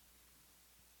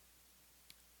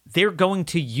 They're going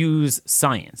to use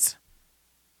science.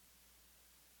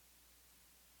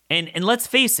 And let's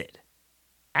face it,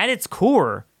 at its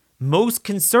core, most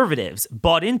conservatives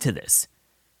bought into this.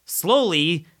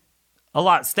 Slowly, a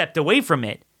lot stepped away from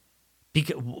it.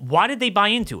 Why did they buy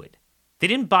into it? They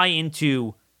didn't buy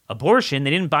into abortion. They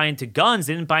didn't buy into guns.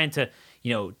 They didn't buy into,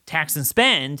 tax and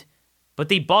spend. But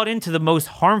they bought into the most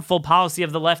harmful policy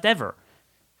of the left ever.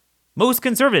 Most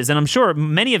conservatives, and I'm sure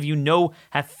many of you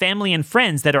have family and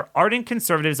friends that are ardent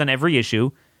conservatives on every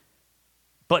issue,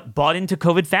 but bought into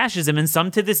COVID fascism, and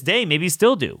some to this day maybe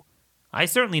still do. I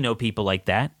certainly know people like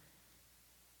that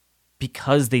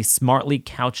because they smartly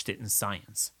couched it in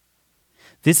science.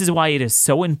 This is why it is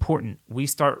so important we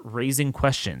start raising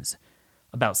questions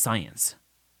about science,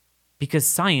 because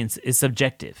science is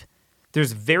subjective.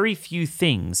 There's very few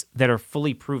things that are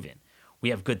fully proven. We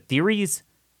have good theories.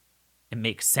 It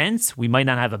makes sense. We might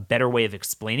not have a better way of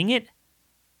explaining it,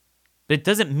 but it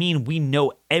doesn't mean we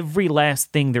know every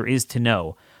last thing there is to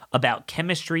know about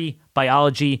chemistry,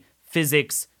 biology,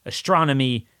 physics,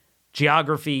 astronomy,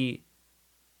 geography,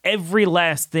 every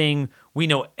last thing. We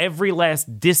know every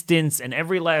last distance and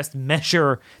every last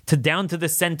measure down to the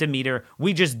centimeter.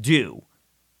 We just do.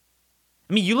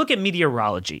 I mean, you look at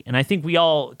meteorology, and I think we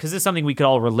all, because this is something we could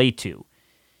all relate to.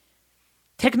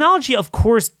 Technology, of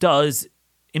course, does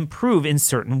improve in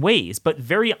certain ways, but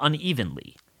very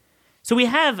unevenly. So we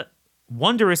have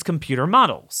wondrous computer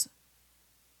models.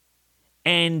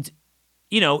 And,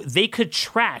 they could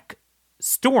track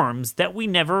storms that we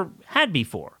never had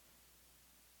before.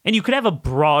 And you could have a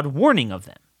broad warning of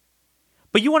them.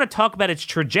 But you want to talk about its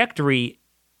trajectory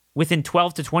within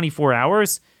 12 to 24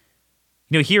 hours?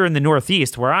 Here in the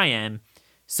Northeast where I am,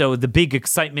 so the big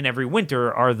excitement every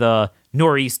winter are the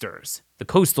nor'easters, the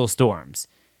coastal storms.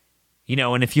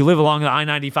 And if you live along the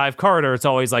I-95 corridor, it's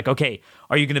always like, okay,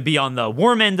 are you going to be on the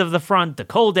warm end of the front, the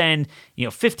cold end?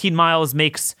 15 miles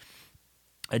makes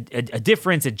a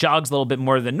difference. It jogs a little bit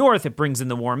more to the north. It brings in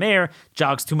the warm air,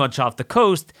 jogs too much off the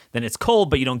coast. Then it's cold,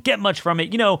 but you don't get much from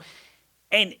it,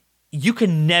 And you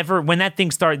can never, when that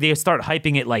thing they start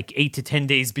hyping it like 8 to 10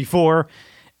 days before.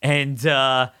 And,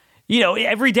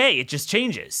 every day it just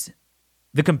changes.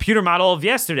 The computer model of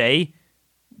yesterday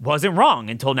wasn't wrong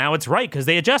until now it's right because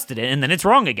they adjusted it, and then it's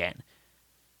wrong again.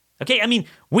 Okay, I mean,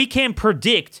 we can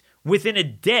predict within a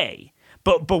day,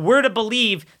 but we're to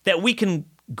believe that we can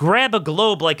grab a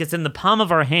globe like it's in the palm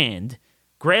of our hand,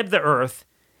 grab the earth,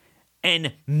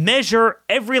 and measure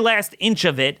every last inch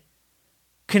of it,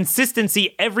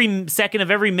 consistency every second of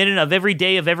every minute of every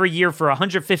day of every year for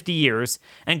 150 years,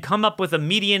 and come up with a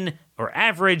median or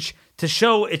average to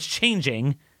show it's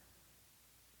changing,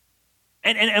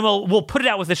 and we'll put it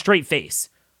out with a straight face.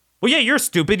 Well, yeah, you're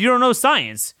stupid. You don't know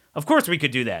science. Of course we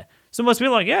could do that. So most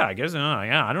people are like, yeah, I guess,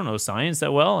 I don't know science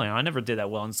that well. I never did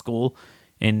that well in school.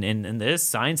 In this,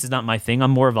 science is not my thing. I'm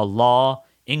more of a law,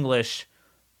 English,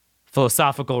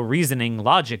 philosophical reasoning,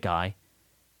 logic guy.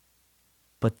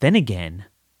 But then again,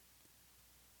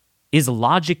 is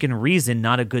logic and reason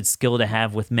not a good skill to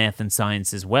have with math and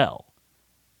science as well?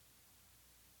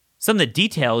 Some of the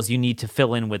details you need to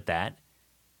fill in with that,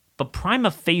 but prima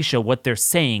facie what they're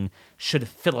saying should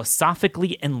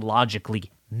philosophically and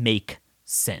logically make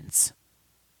sense.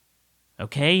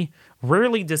 Okay?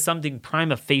 Rarely does something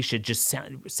prima facie just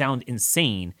sound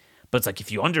insane, but it's like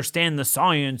if you understand the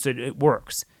science, it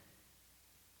works.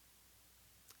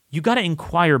 You got to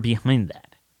inquire behind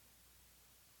that.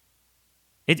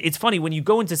 It's funny, when you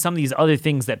go into some of these other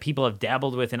things that people have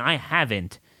dabbled with, and I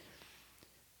haven't,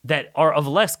 that are of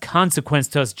less consequence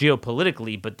to us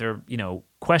geopolitically, but they're,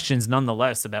 questions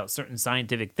nonetheless about certain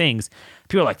scientific things.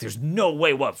 People are like, there's no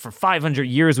way, for 500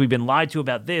 years we've been lied to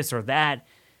about this or that.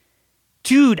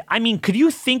 Dude, I mean, could you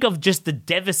think of just the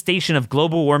devastation of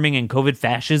global warming and COVID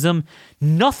fascism?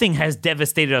 Nothing has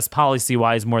devastated us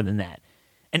policy-wise more than that.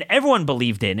 And everyone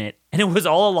believed in it, and it was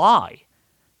all a lie.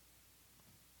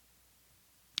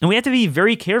 And we have to be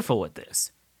very careful with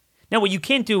this. Now, what you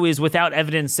can't do is without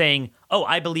evidence saying, oh,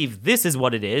 I believe this is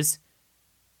what it is,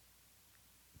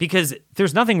 because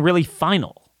there's nothing really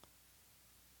final.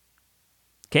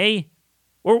 Okay?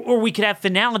 Or we could have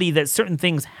finality that certain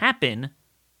things happen,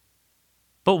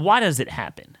 but why does it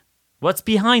happen? What's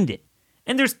behind it?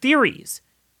 And there's theories.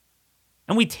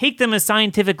 And we take them as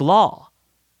scientific law.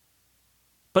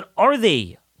 But are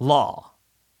they law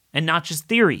and not just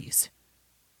theories?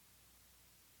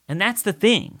 And that's the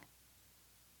thing.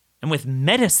 and with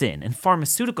medicine and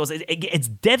pharmaceuticals. It's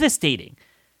devastating.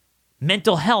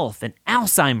 Mental health and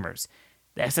Alzheimer's,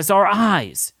 the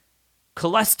SSRIs,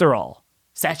 cholesterol,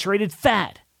 saturated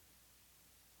fat,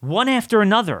 one after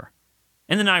another.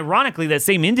 And then ironically, that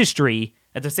same industry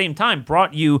at the same time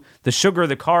brought you the sugar,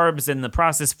 the carbs, and the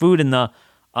processed food and the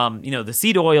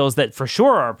seed oils that for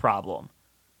sure are a problem.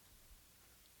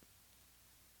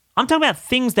 I'm talking about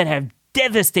things that have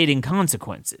devastating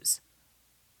consequences.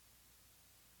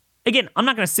 Again, I'm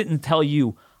not going to sit and tell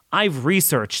you I've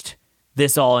researched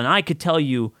this all and I could tell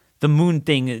you the moon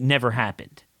thing never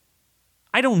happened.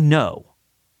 I don't know.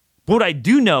 But what I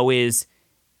do know is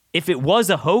if it was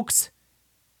a hoax,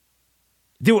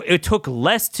 it took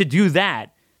less to do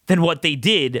that than what they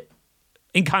did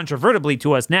incontrovertibly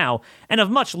to us now, and of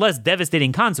much less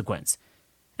devastating consequence.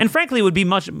 And frankly, it would be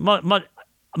much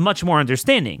more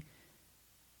understanding.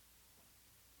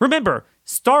 Remember,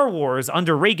 Star Wars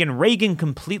under Reagan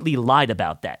completely lied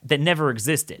about that never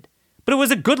existed. But it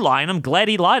was a good lie, and I'm glad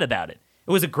he lied about it.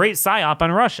 It was a great psyop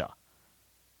on Russia.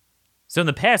 So in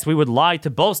the past, we would lie to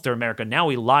bolster America. Now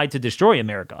we lie to destroy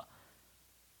America.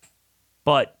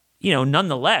 But,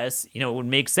 nonetheless, it would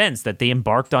make sense that they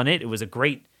embarked on it. It was a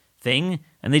great thing,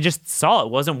 and they just saw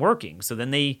it wasn't working. So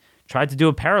then they tried to do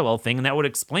a parallel thing, and that would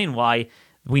explain why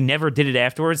we never did it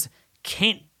afterwards.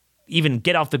 Can't even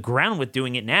get off the ground with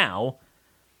doing it now,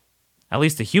 at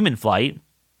least a human flight.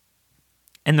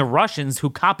 And the Russians, who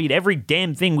copied every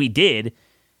damn thing we did,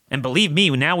 and believe me,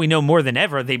 now we know more than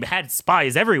ever, they had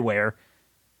spies everywhere.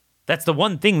 That's the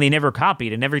one thing they never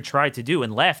copied and never tried to do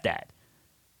and laughed at.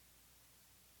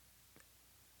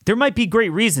 There might be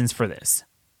great reasons for this.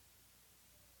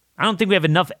 I don't think we have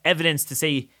enough evidence to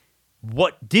say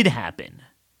what did happen.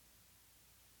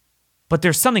 But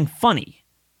there's something funny.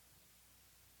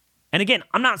 And again,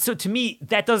 to me,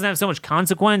 that doesn't have so much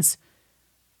consequence.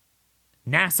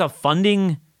 NASA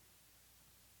funding,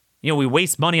 we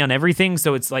waste money on everything,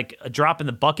 so it's like a drop in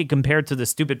the bucket compared to the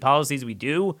stupid policies we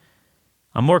do.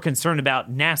 I'm more concerned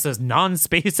about NASA's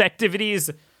non-space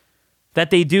activities that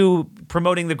they do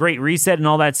promoting the Great Reset and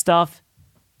all that stuff.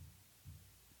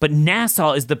 But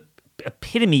NASA is the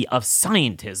epitome of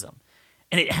scientism,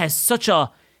 and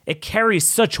it carries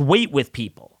such weight with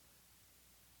people.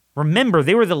 Remember,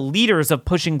 they were the leaders of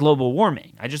pushing global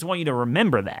warming. I just want you to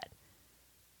remember that.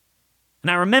 And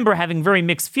I remember having very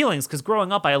mixed feelings because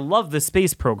growing up, I loved the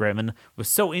space program and was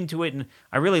so into it. And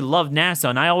I really loved NASA.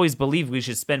 And I always believed we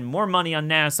should spend more money on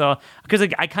NASA because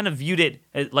I kind of viewed it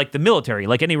like the military,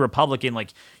 like any Republican,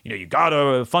 you got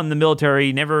to fund the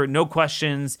military, no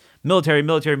questions, military,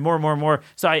 more.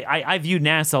 So I viewed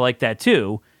NASA like that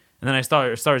too. And then I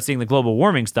started seeing the global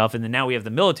warming stuff. And then now we have the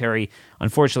military,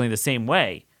 unfortunately, the same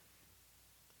way.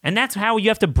 And that's how you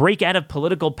have to break out of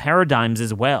political paradigms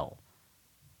as well.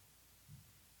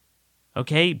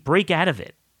 Okay, break out of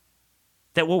it.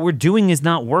 That what we're doing is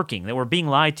not working, that we're being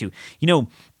lied to.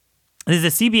 There's a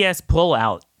CBS poll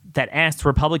out that asked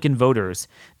Republican voters,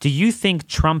 do you think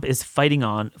Trump is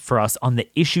fighting for us on the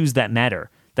issues that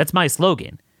matter? That's my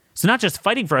slogan. So not just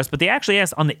fighting for us, but they actually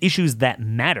asked on the issues that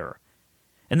matter.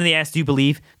 And then they asked, do you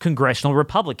believe congressional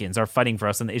Republicans are fighting for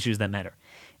us on the issues that matter?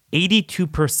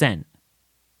 82%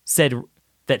 said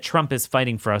that Trump is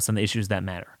fighting for us on the issues that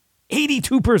matter.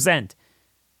 82%.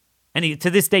 And to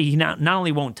this day, he not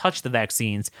only won't touch the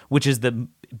vaccines, which is the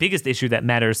biggest issue that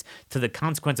matters to the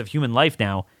consequence of human life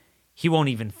now, he won't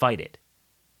even fight it.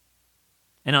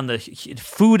 And on the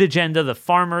food agenda, the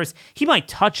farmers, he might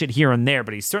touch it here and there,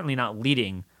 but he's certainly not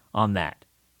leading on that.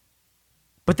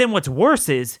 But then what's worse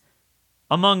is,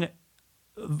 among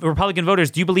Republican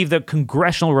voters, do you believe that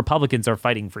congressional Republicans are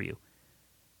fighting for you?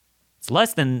 It's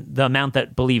less than the amount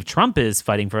that believe Trump is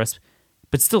fighting for us,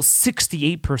 but still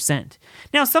 68%.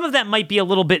 Now, some of that might be a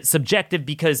little bit subjective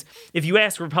because if you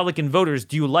ask Republican voters,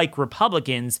 do you like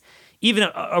Republicans, even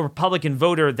a Republican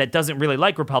voter that doesn't really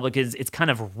like Republicans, it's kind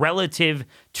of relative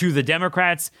to the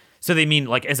Democrats. So they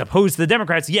mean as opposed to the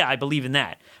Democrats, yeah, I believe in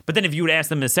that. But then if you would ask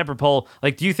them in a separate poll,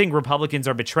 do you think Republicans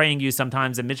are betraying you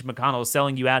sometimes and Mitch McConnell is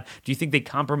selling you out? Do you think they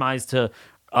compromise to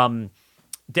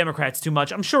Democrats too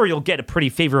much? I'm sure you'll get a pretty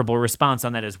favorable response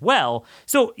on that as well.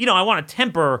 So, I want to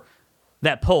temper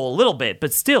that poll a little bit,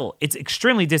 but still, it's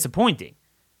extremely disappointing.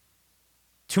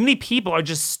 Too many people are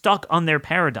just stuck on their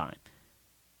paradigm.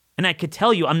 And I could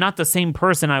tell you, I'm not the same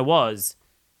person I was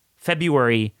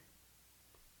February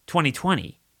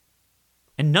 2020.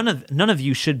 And none of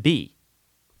you should be.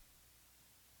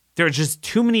 There are just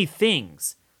too many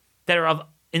things that are of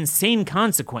insane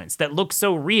consequence that look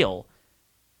so real,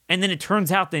 and then it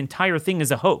turns out the entire thing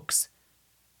is a hoax.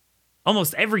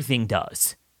 Almost everything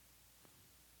does.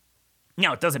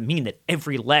 Now, it doesn't mean that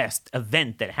every last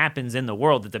event that happens in the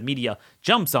world that the media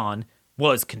jumps on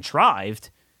was contrived,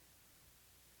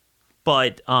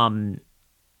 but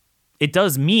it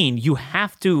does mean you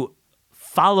have to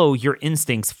follow your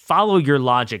instincts, follow your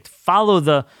logic,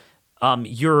 follow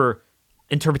your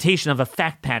interpretation of a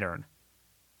fact pattern,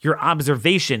 your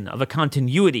observation of a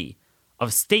continuity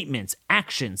of statements,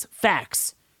 actions,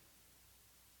 facts,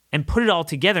 and put it all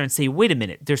together and say, wait a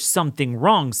minute, there's something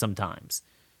wrong sometimes.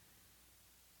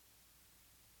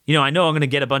 You know, I know I'm going to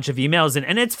get a bunch of emails,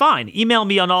 and it's fine. Email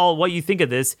me on all what you think of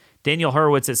this, Daniel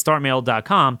Horowitz at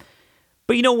startmail.com.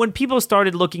 But, you know, when people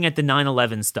started looking at the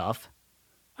 9/11 stuff,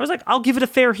 I was like, I'll give it a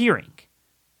fair hearing.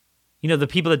 You know, the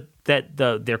people that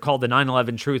they're called the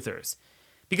 9/11 truthers.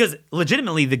 Because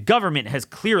legitimately, the government has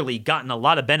clearly gotten a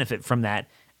lot of benefit from that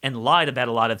and lied about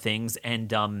a lot of things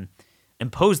and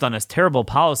imposed on us terrible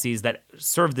policies that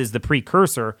served as the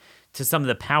precursor to some of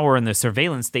the power and the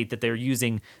surveillance state that they're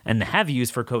using and have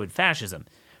used for COVID fascism.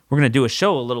 We're going to do a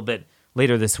show a little bit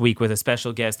later this week with a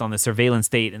special guest on the surveillance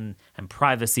state and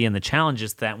privacy and the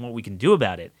challenges to that and what we can do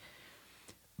about it.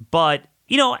 But,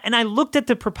 you know, and I looked at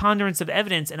the preponderance of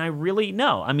evidence and I really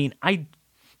know. I mean, I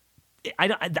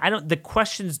don't, the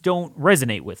questions don't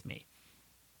resonate with me.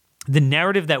 The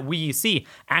narrative that we see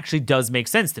actually does make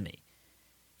sense to me.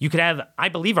 You could have, I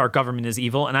believe our government is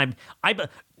evil, and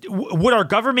would our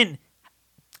government,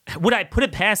 would I put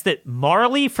it past it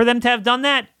morally for them to have done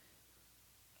that?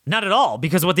 Not at all,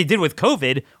 because what they did with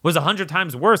COVID was 100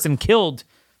 times worse and killed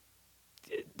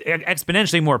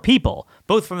exponentially more people,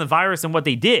 both from the virus and what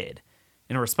they did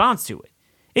in response to it.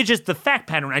 It's just the fact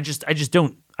pattern, I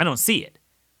don't see it.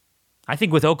 I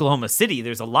think with Oklahoma City,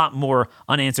 there's a lot more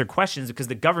unanswered questions because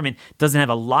the government doesn't have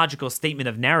a logical statement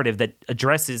of narrative that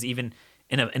addresses even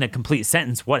in a complete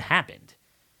sentence what happened.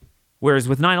 Whereas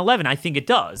with 9/11, I think it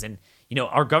does. And, you know,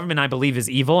 our government, I believe, is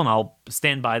evil, and I'll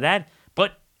stand by that.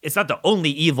 But it's not the only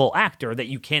evil actor that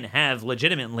you can have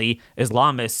legitimately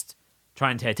Islamists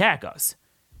trying to attack us.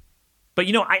 But,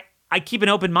 you know, I keep an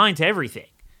open mind to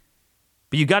everything.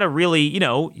 But you got to really, you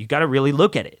know,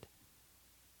 look at it.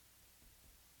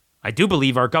 I do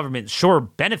believe our government sure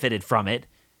benefited from it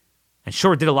and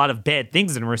sure did a lot of bad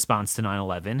things in response to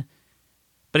 9/11.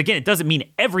 But again, it doesn't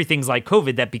mean everything's like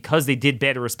COVID, that because they did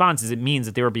bad responses, it means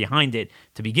that they were behind it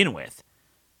to begin with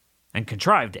and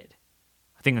contrived it.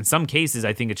 I think in some cases,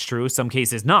 I think it's true. Some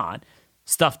cases not.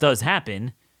 Stuff does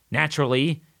happen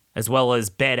naturally, as well as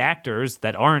bad actors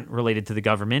that aren't related to the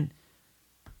government.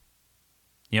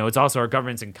 You know, it's also our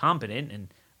government's incompetent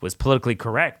and was politically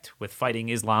correct with fighting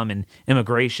Islam and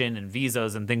immigration and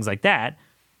visas and things like that.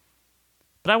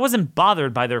 But I wasn't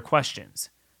bothered by their questions.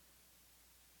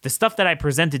 The stuff that I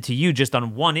presented to you just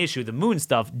on one issue, the moon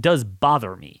stuff, does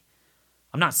bother me.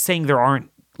 I'm not saying there aren't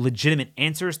legitimate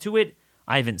answers to it.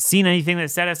 I haven't seen anything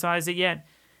that satisfies it yet.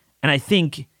 And I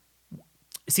think,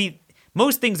 see,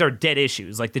 most things are dead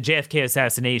issues, like the JFK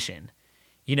assassination.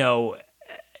 You know,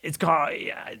 it's called,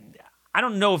 I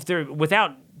don't know if they're,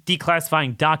 without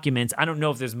declassifying documents, I don't know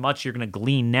if there's much you're going to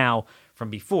glean now from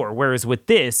before. Whereas with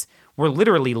this, we're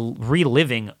literally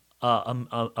reliving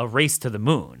a race to the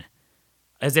moon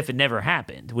as if it never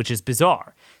happened, which is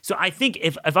bizarre. So I think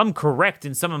if I'm correct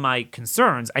in some of my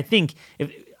concerns, I think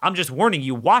I'm just warning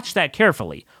you, watch that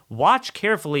carefully. Watch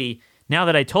carefully, now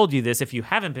that I told you this, if you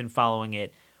haven't been following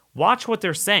it, watch what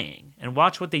they're saying and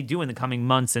watch what they do in the coming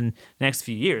months and next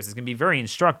few years. It's going to be very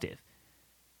instructive.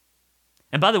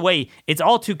 And by the way, it's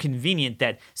all too convenient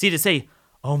that, to say,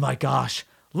 oh my gosh,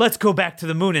 let's go back to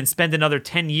the moon and spend another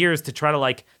 10 years to try to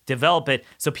like develop it.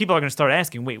 So people are going to start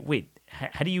asking, wait,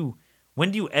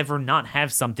 when do you ever not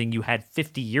have something you had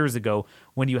 50 years ago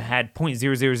when you had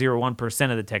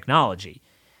 0.0001% of the technology?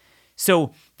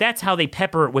 So that's how they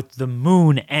pepper it with the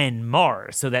moon and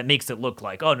Mars. So that makes it look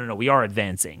like, oh, no, we are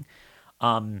advancing.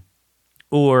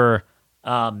 Or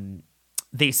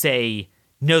they say,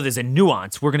 no, there's a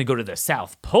nuance. We're going to go to the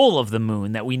south pole of the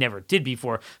moon that we never did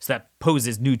before. So that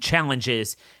poses new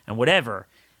challenges and whatever.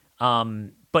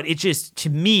 But it just, to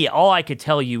me, all I could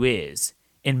tell you is,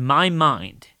 in my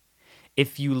mind,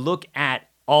 if you look at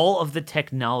all of the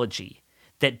technology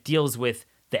that deals with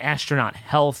the astronaut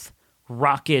health,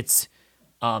 rockets,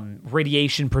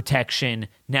 radiation protection,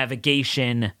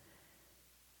 navigation,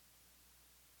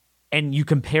 and you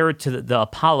compare it to the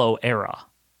Apollo era,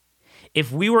 if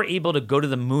we were able to go to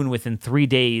the moon within 3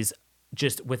 days,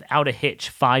 just without a hitch,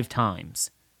 5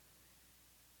 times,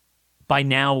 by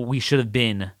now we should have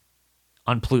been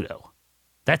on Pluto.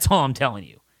 That's all I'm telling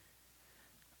you.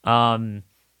 I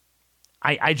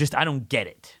don't get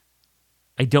it.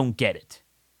 I don't get it.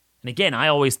 And again, I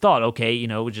always thought, okay,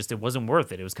 it wasn't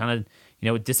worth it. It was kind of,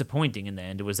 disappointing in the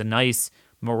end. It was a nice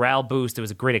morale boost. It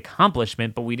was a great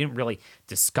accomplishment, but we didn't really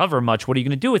discover much. What are you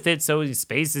going to do with it? So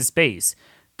space is space.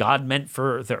 God meant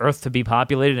for the Earth to be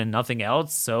populated and nothing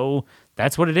else, so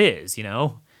that's what it is, You're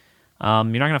not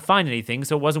going to find anything,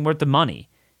 so it wasn't worth the money.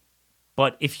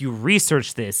 But if you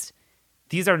research this,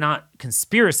 these are not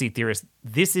conspiracy theorists.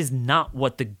 This is not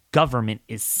what the government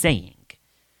is saying.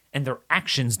 And their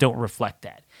actions don't reflect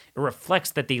that. It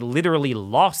reflects that they literally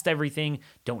lost everything,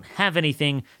 don't have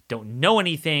anything, don't know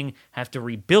anything, have to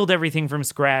rebuild everything from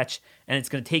scratch, and it's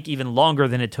going to take even longer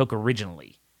than it took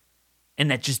originally.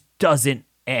 And that just doesn't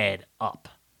add up.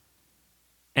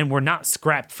 And we're not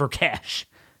scrapped for cash.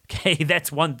 Okay,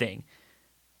 that's one thing.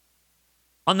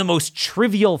 On the most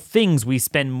trivial things, we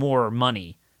spend more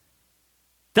money.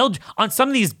 On some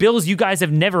of these bills you guys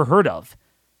have never heard of,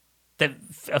 that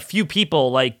a few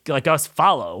people like us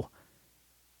follow.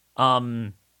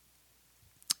 It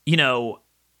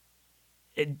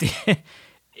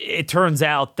turns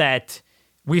out that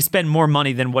we spend more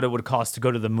money than what it would cost to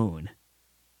go to the moon.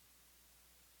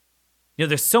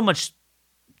 There's so much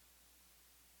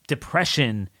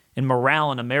depression and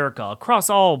morale in America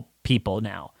across all people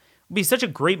now. It would be such a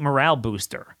great morale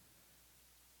booster.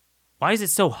 Why is it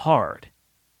so hard?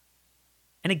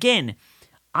 And again,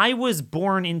 I was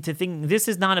born into thinking this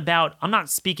is not about, I'm not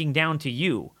speaking down to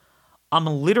you. I'm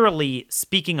literally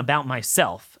speaking about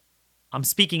myself. I'm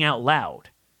speaking out loud.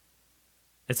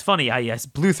 It's funny, I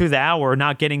blew through the hour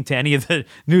not getting to any of the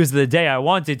news of the day I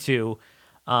wanted to,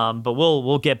 but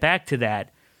we'll get back to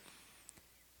that.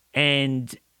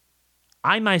 And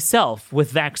I myself,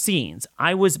 with vaccines,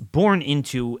 I was born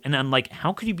into, and I'm like,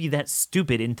 how could you be that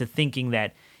stupid into thinking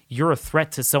that you're a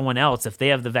threat to someone else if they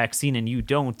have the vaccine and you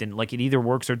don't, and like it either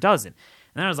works or doesn't?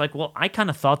 And I was like, well, I kind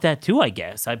of thought that too, I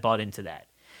guess. I bought into that.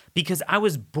 Because I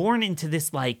was born into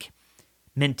this like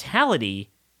mentality,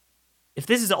 if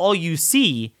this is all you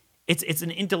see, it's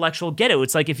an intellectual ghetto.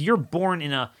 It's like if you're born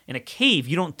in a cave,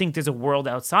 you don't think there's a world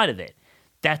outside of it.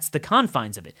 That's the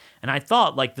confines of it. And I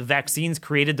thought like the vaccines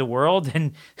created the world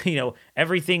and,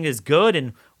 everything is good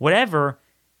and whatever.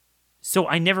 So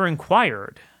I never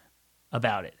inquired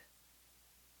about it.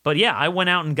 But yeah, I went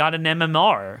out and got an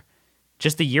MMR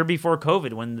just a year before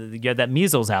COVID when you had that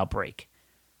measles outbreak.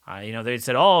 They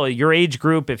said, oh, your age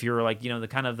group, if you're like, the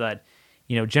kind of that,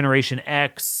 Generation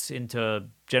X into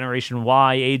Generation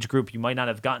Y age group, you might not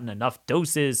have gotten enough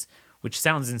doses, which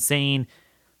sounds insane.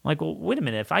 I'm like, well, wait a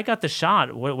minute. If I got the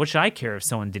shot, what should I care if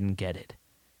someone didn't get it?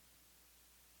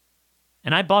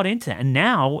 And I bought into that. And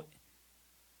now,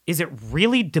 is it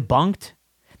really debunked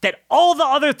that all the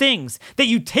other things, that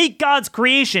you take God's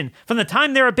creation from the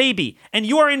time they're a baby, and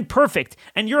you are imperfect,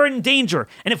 and you're in danger,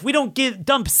 and if we don't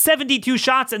dump 72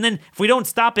 shots, and then if we don't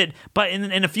stop it, but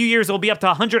in a few years it'll be up to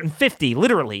 150,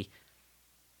 literally,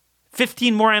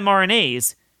 15 more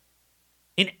mRNAs,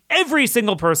 in every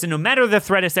single person, no matter the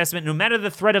threat assessment, no matter the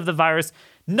threat of the virus,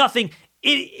 nothing,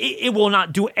 it will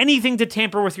not do anything to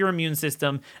tamper with your immune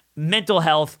system, mental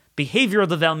health, behavioral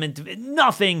development,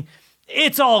 nothing.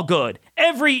 It's all good.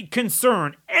 Every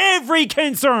concern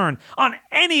on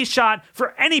any shot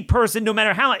for any person, no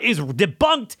matter how, is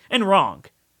debunked and wrong.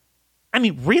 I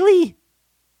mean, really?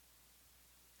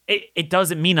 It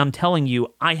doesn't mean I'm telling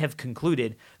you I have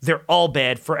concluded they're all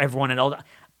bad for everyone and all.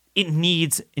 It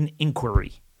needs an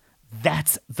inquiry.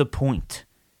 That's the point.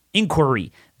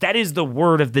 Inquiry. That is the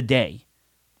word of the day.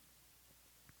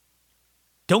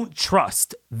 Don't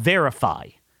trust, verify.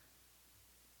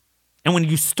 And when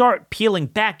you start peeling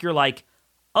back, you're like,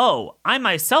 oh, I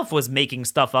myself was making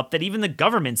stuff up that even the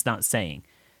government's not saying.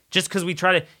 Just because we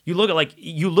try to, you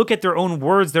look at their own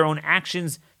words, their own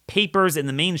actions, papers in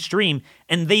the mainstream,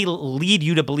 and they lead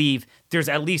you to believe there's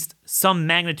at least some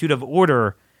magnitude of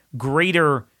order,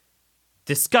 greater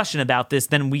discussion about this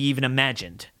than we even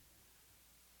imagined.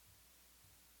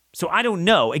 So I don't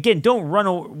know. Again, don't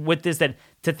run with this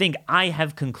to think I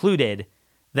have concluded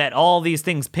that all these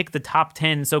things pick the top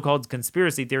 10 so-called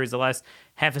conspiracy theories the last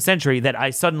half a century, that I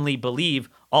suddenly believe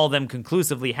all of them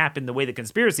conclusively happened the way the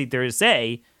conspiracy theories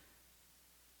say.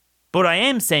 But what I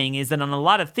am saying is that on a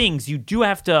lot of things, you do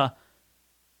have to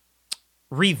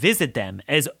revisit them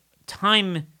as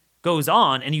time goes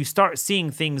on and you start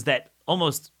seeing things that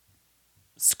almost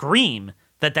scream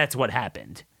that that's what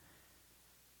happened.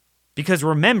 Because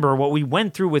remember, what we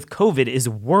went through with COVID is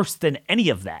worse than any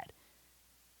of that.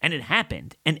 And it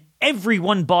happened, and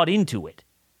everyone bought into it.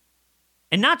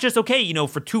 And not just, okay,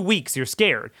 for 2 weeks you're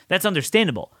scared. That's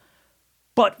understandable.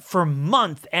 But for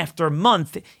month after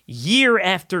month, year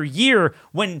after year,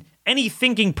 when any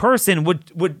thinking person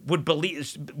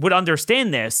would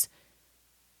understand this,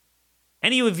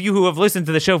 Any of you who have listened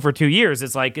to the show for 2 years,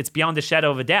 it's like it's beyond a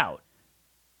shadow of a doubt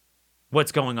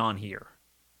what's going on here.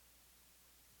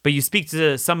 But you speak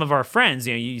to some of our friends,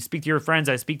 you speak to your friends,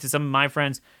 I speak to some of my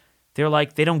friends, they're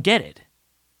like, they don't get it.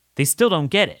 They still don't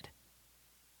get it.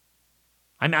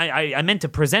 I meant to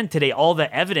present today all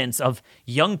the evidence of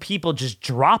young people just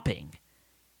dropping.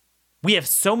 We have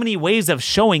so many ways of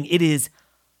showing it is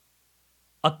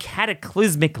a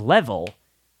cataclysmic level,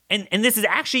 and this is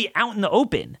actually out in the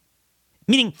open.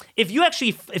 Meaning, if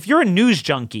you're a news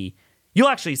junkie, you'll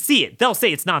actually see it. They'll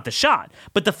say it's not the shot,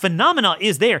 but the phenomena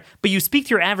is there. But you speak to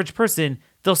your average person,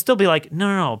 they'll still be like,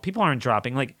 no, people aren't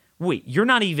dropping. Like, wait, you're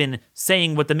not even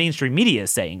saying what the mainstream media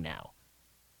is saying now,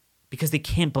 because they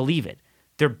can't believe it.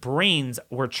 Their brains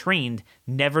were trained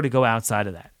never to go outside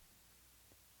of that.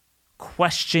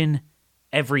 Question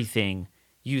everything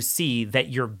you see that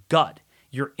your gut,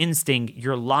 your instinct,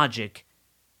 your logic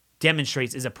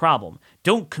demonstrates is a problem.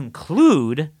 Don't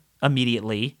conclude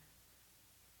immediately,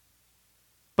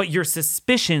 but your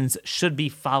suspicions should be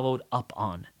followed up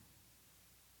on.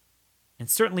 And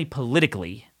certainly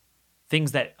politically,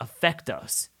 things that affect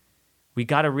us, we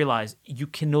got to realize you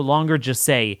can no longer just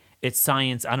say, it's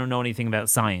science, I don't know anything about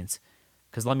science.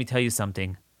 Because let me tell you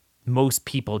something, most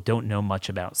people don't know much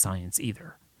about science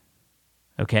either.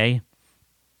 Okay?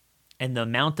 And the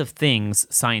amount of things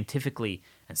scientifically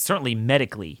and certainly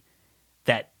medically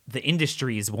that the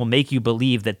industries will make you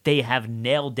believe that they have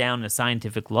nailed down a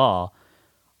scientific law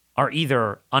are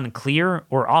either unclear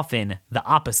or often the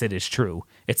opposite is true.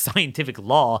 It's scientific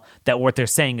law that what they're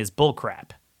saying is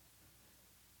bullcrap.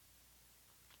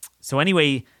 So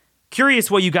anyway,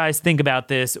 curious what you guys think about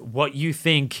this, what you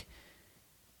think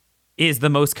is the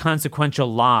most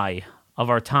consequential lie of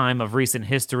our time, of recent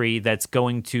history, that's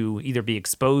going to either be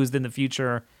exposed in the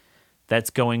future, that's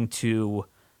going to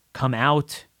come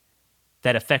out,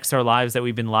 that affects our lives, that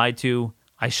we've been lied to.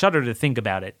 I shudder to think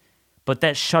about it, but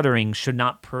that shuddering should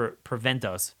not prevent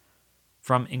us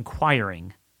from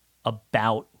inquiring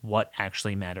about what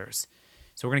actually matters.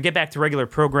 So we're going to get back to regular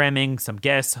programming, some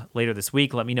guests later this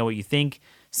week. Let me know what you think.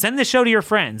 Send the show to your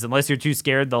friends. Unless you're too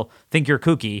scared, they'll think you're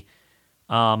kooky.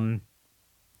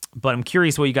 But I'm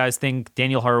curious what you guys think.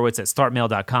 Daniel Horowitz at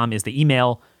startmail.com is the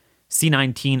email.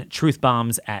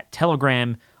 C19truthbombs at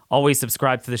Telegram. Always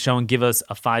subscribe to the show and give us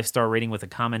a 5-star rating with a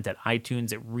comment at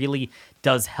iTunes. It really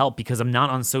does help because I'm not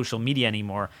on social media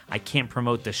anymore. I can't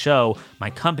promote the show. My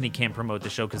company can't promote the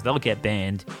show because they'll get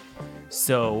banned.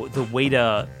 So the way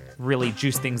to really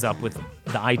juice things up with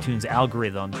the iTunes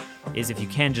algorithm is if you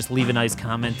can just leave a nice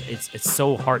comment. It's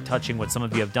so heart-touching what some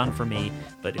of you have done for me,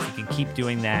 but if you can keep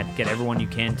doing that, get everyone you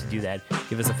can to do that,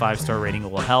 give us a 5-star rating,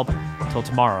 it will help. Until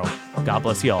tomorrow, God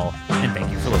bless you all, and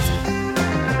thank you for listening.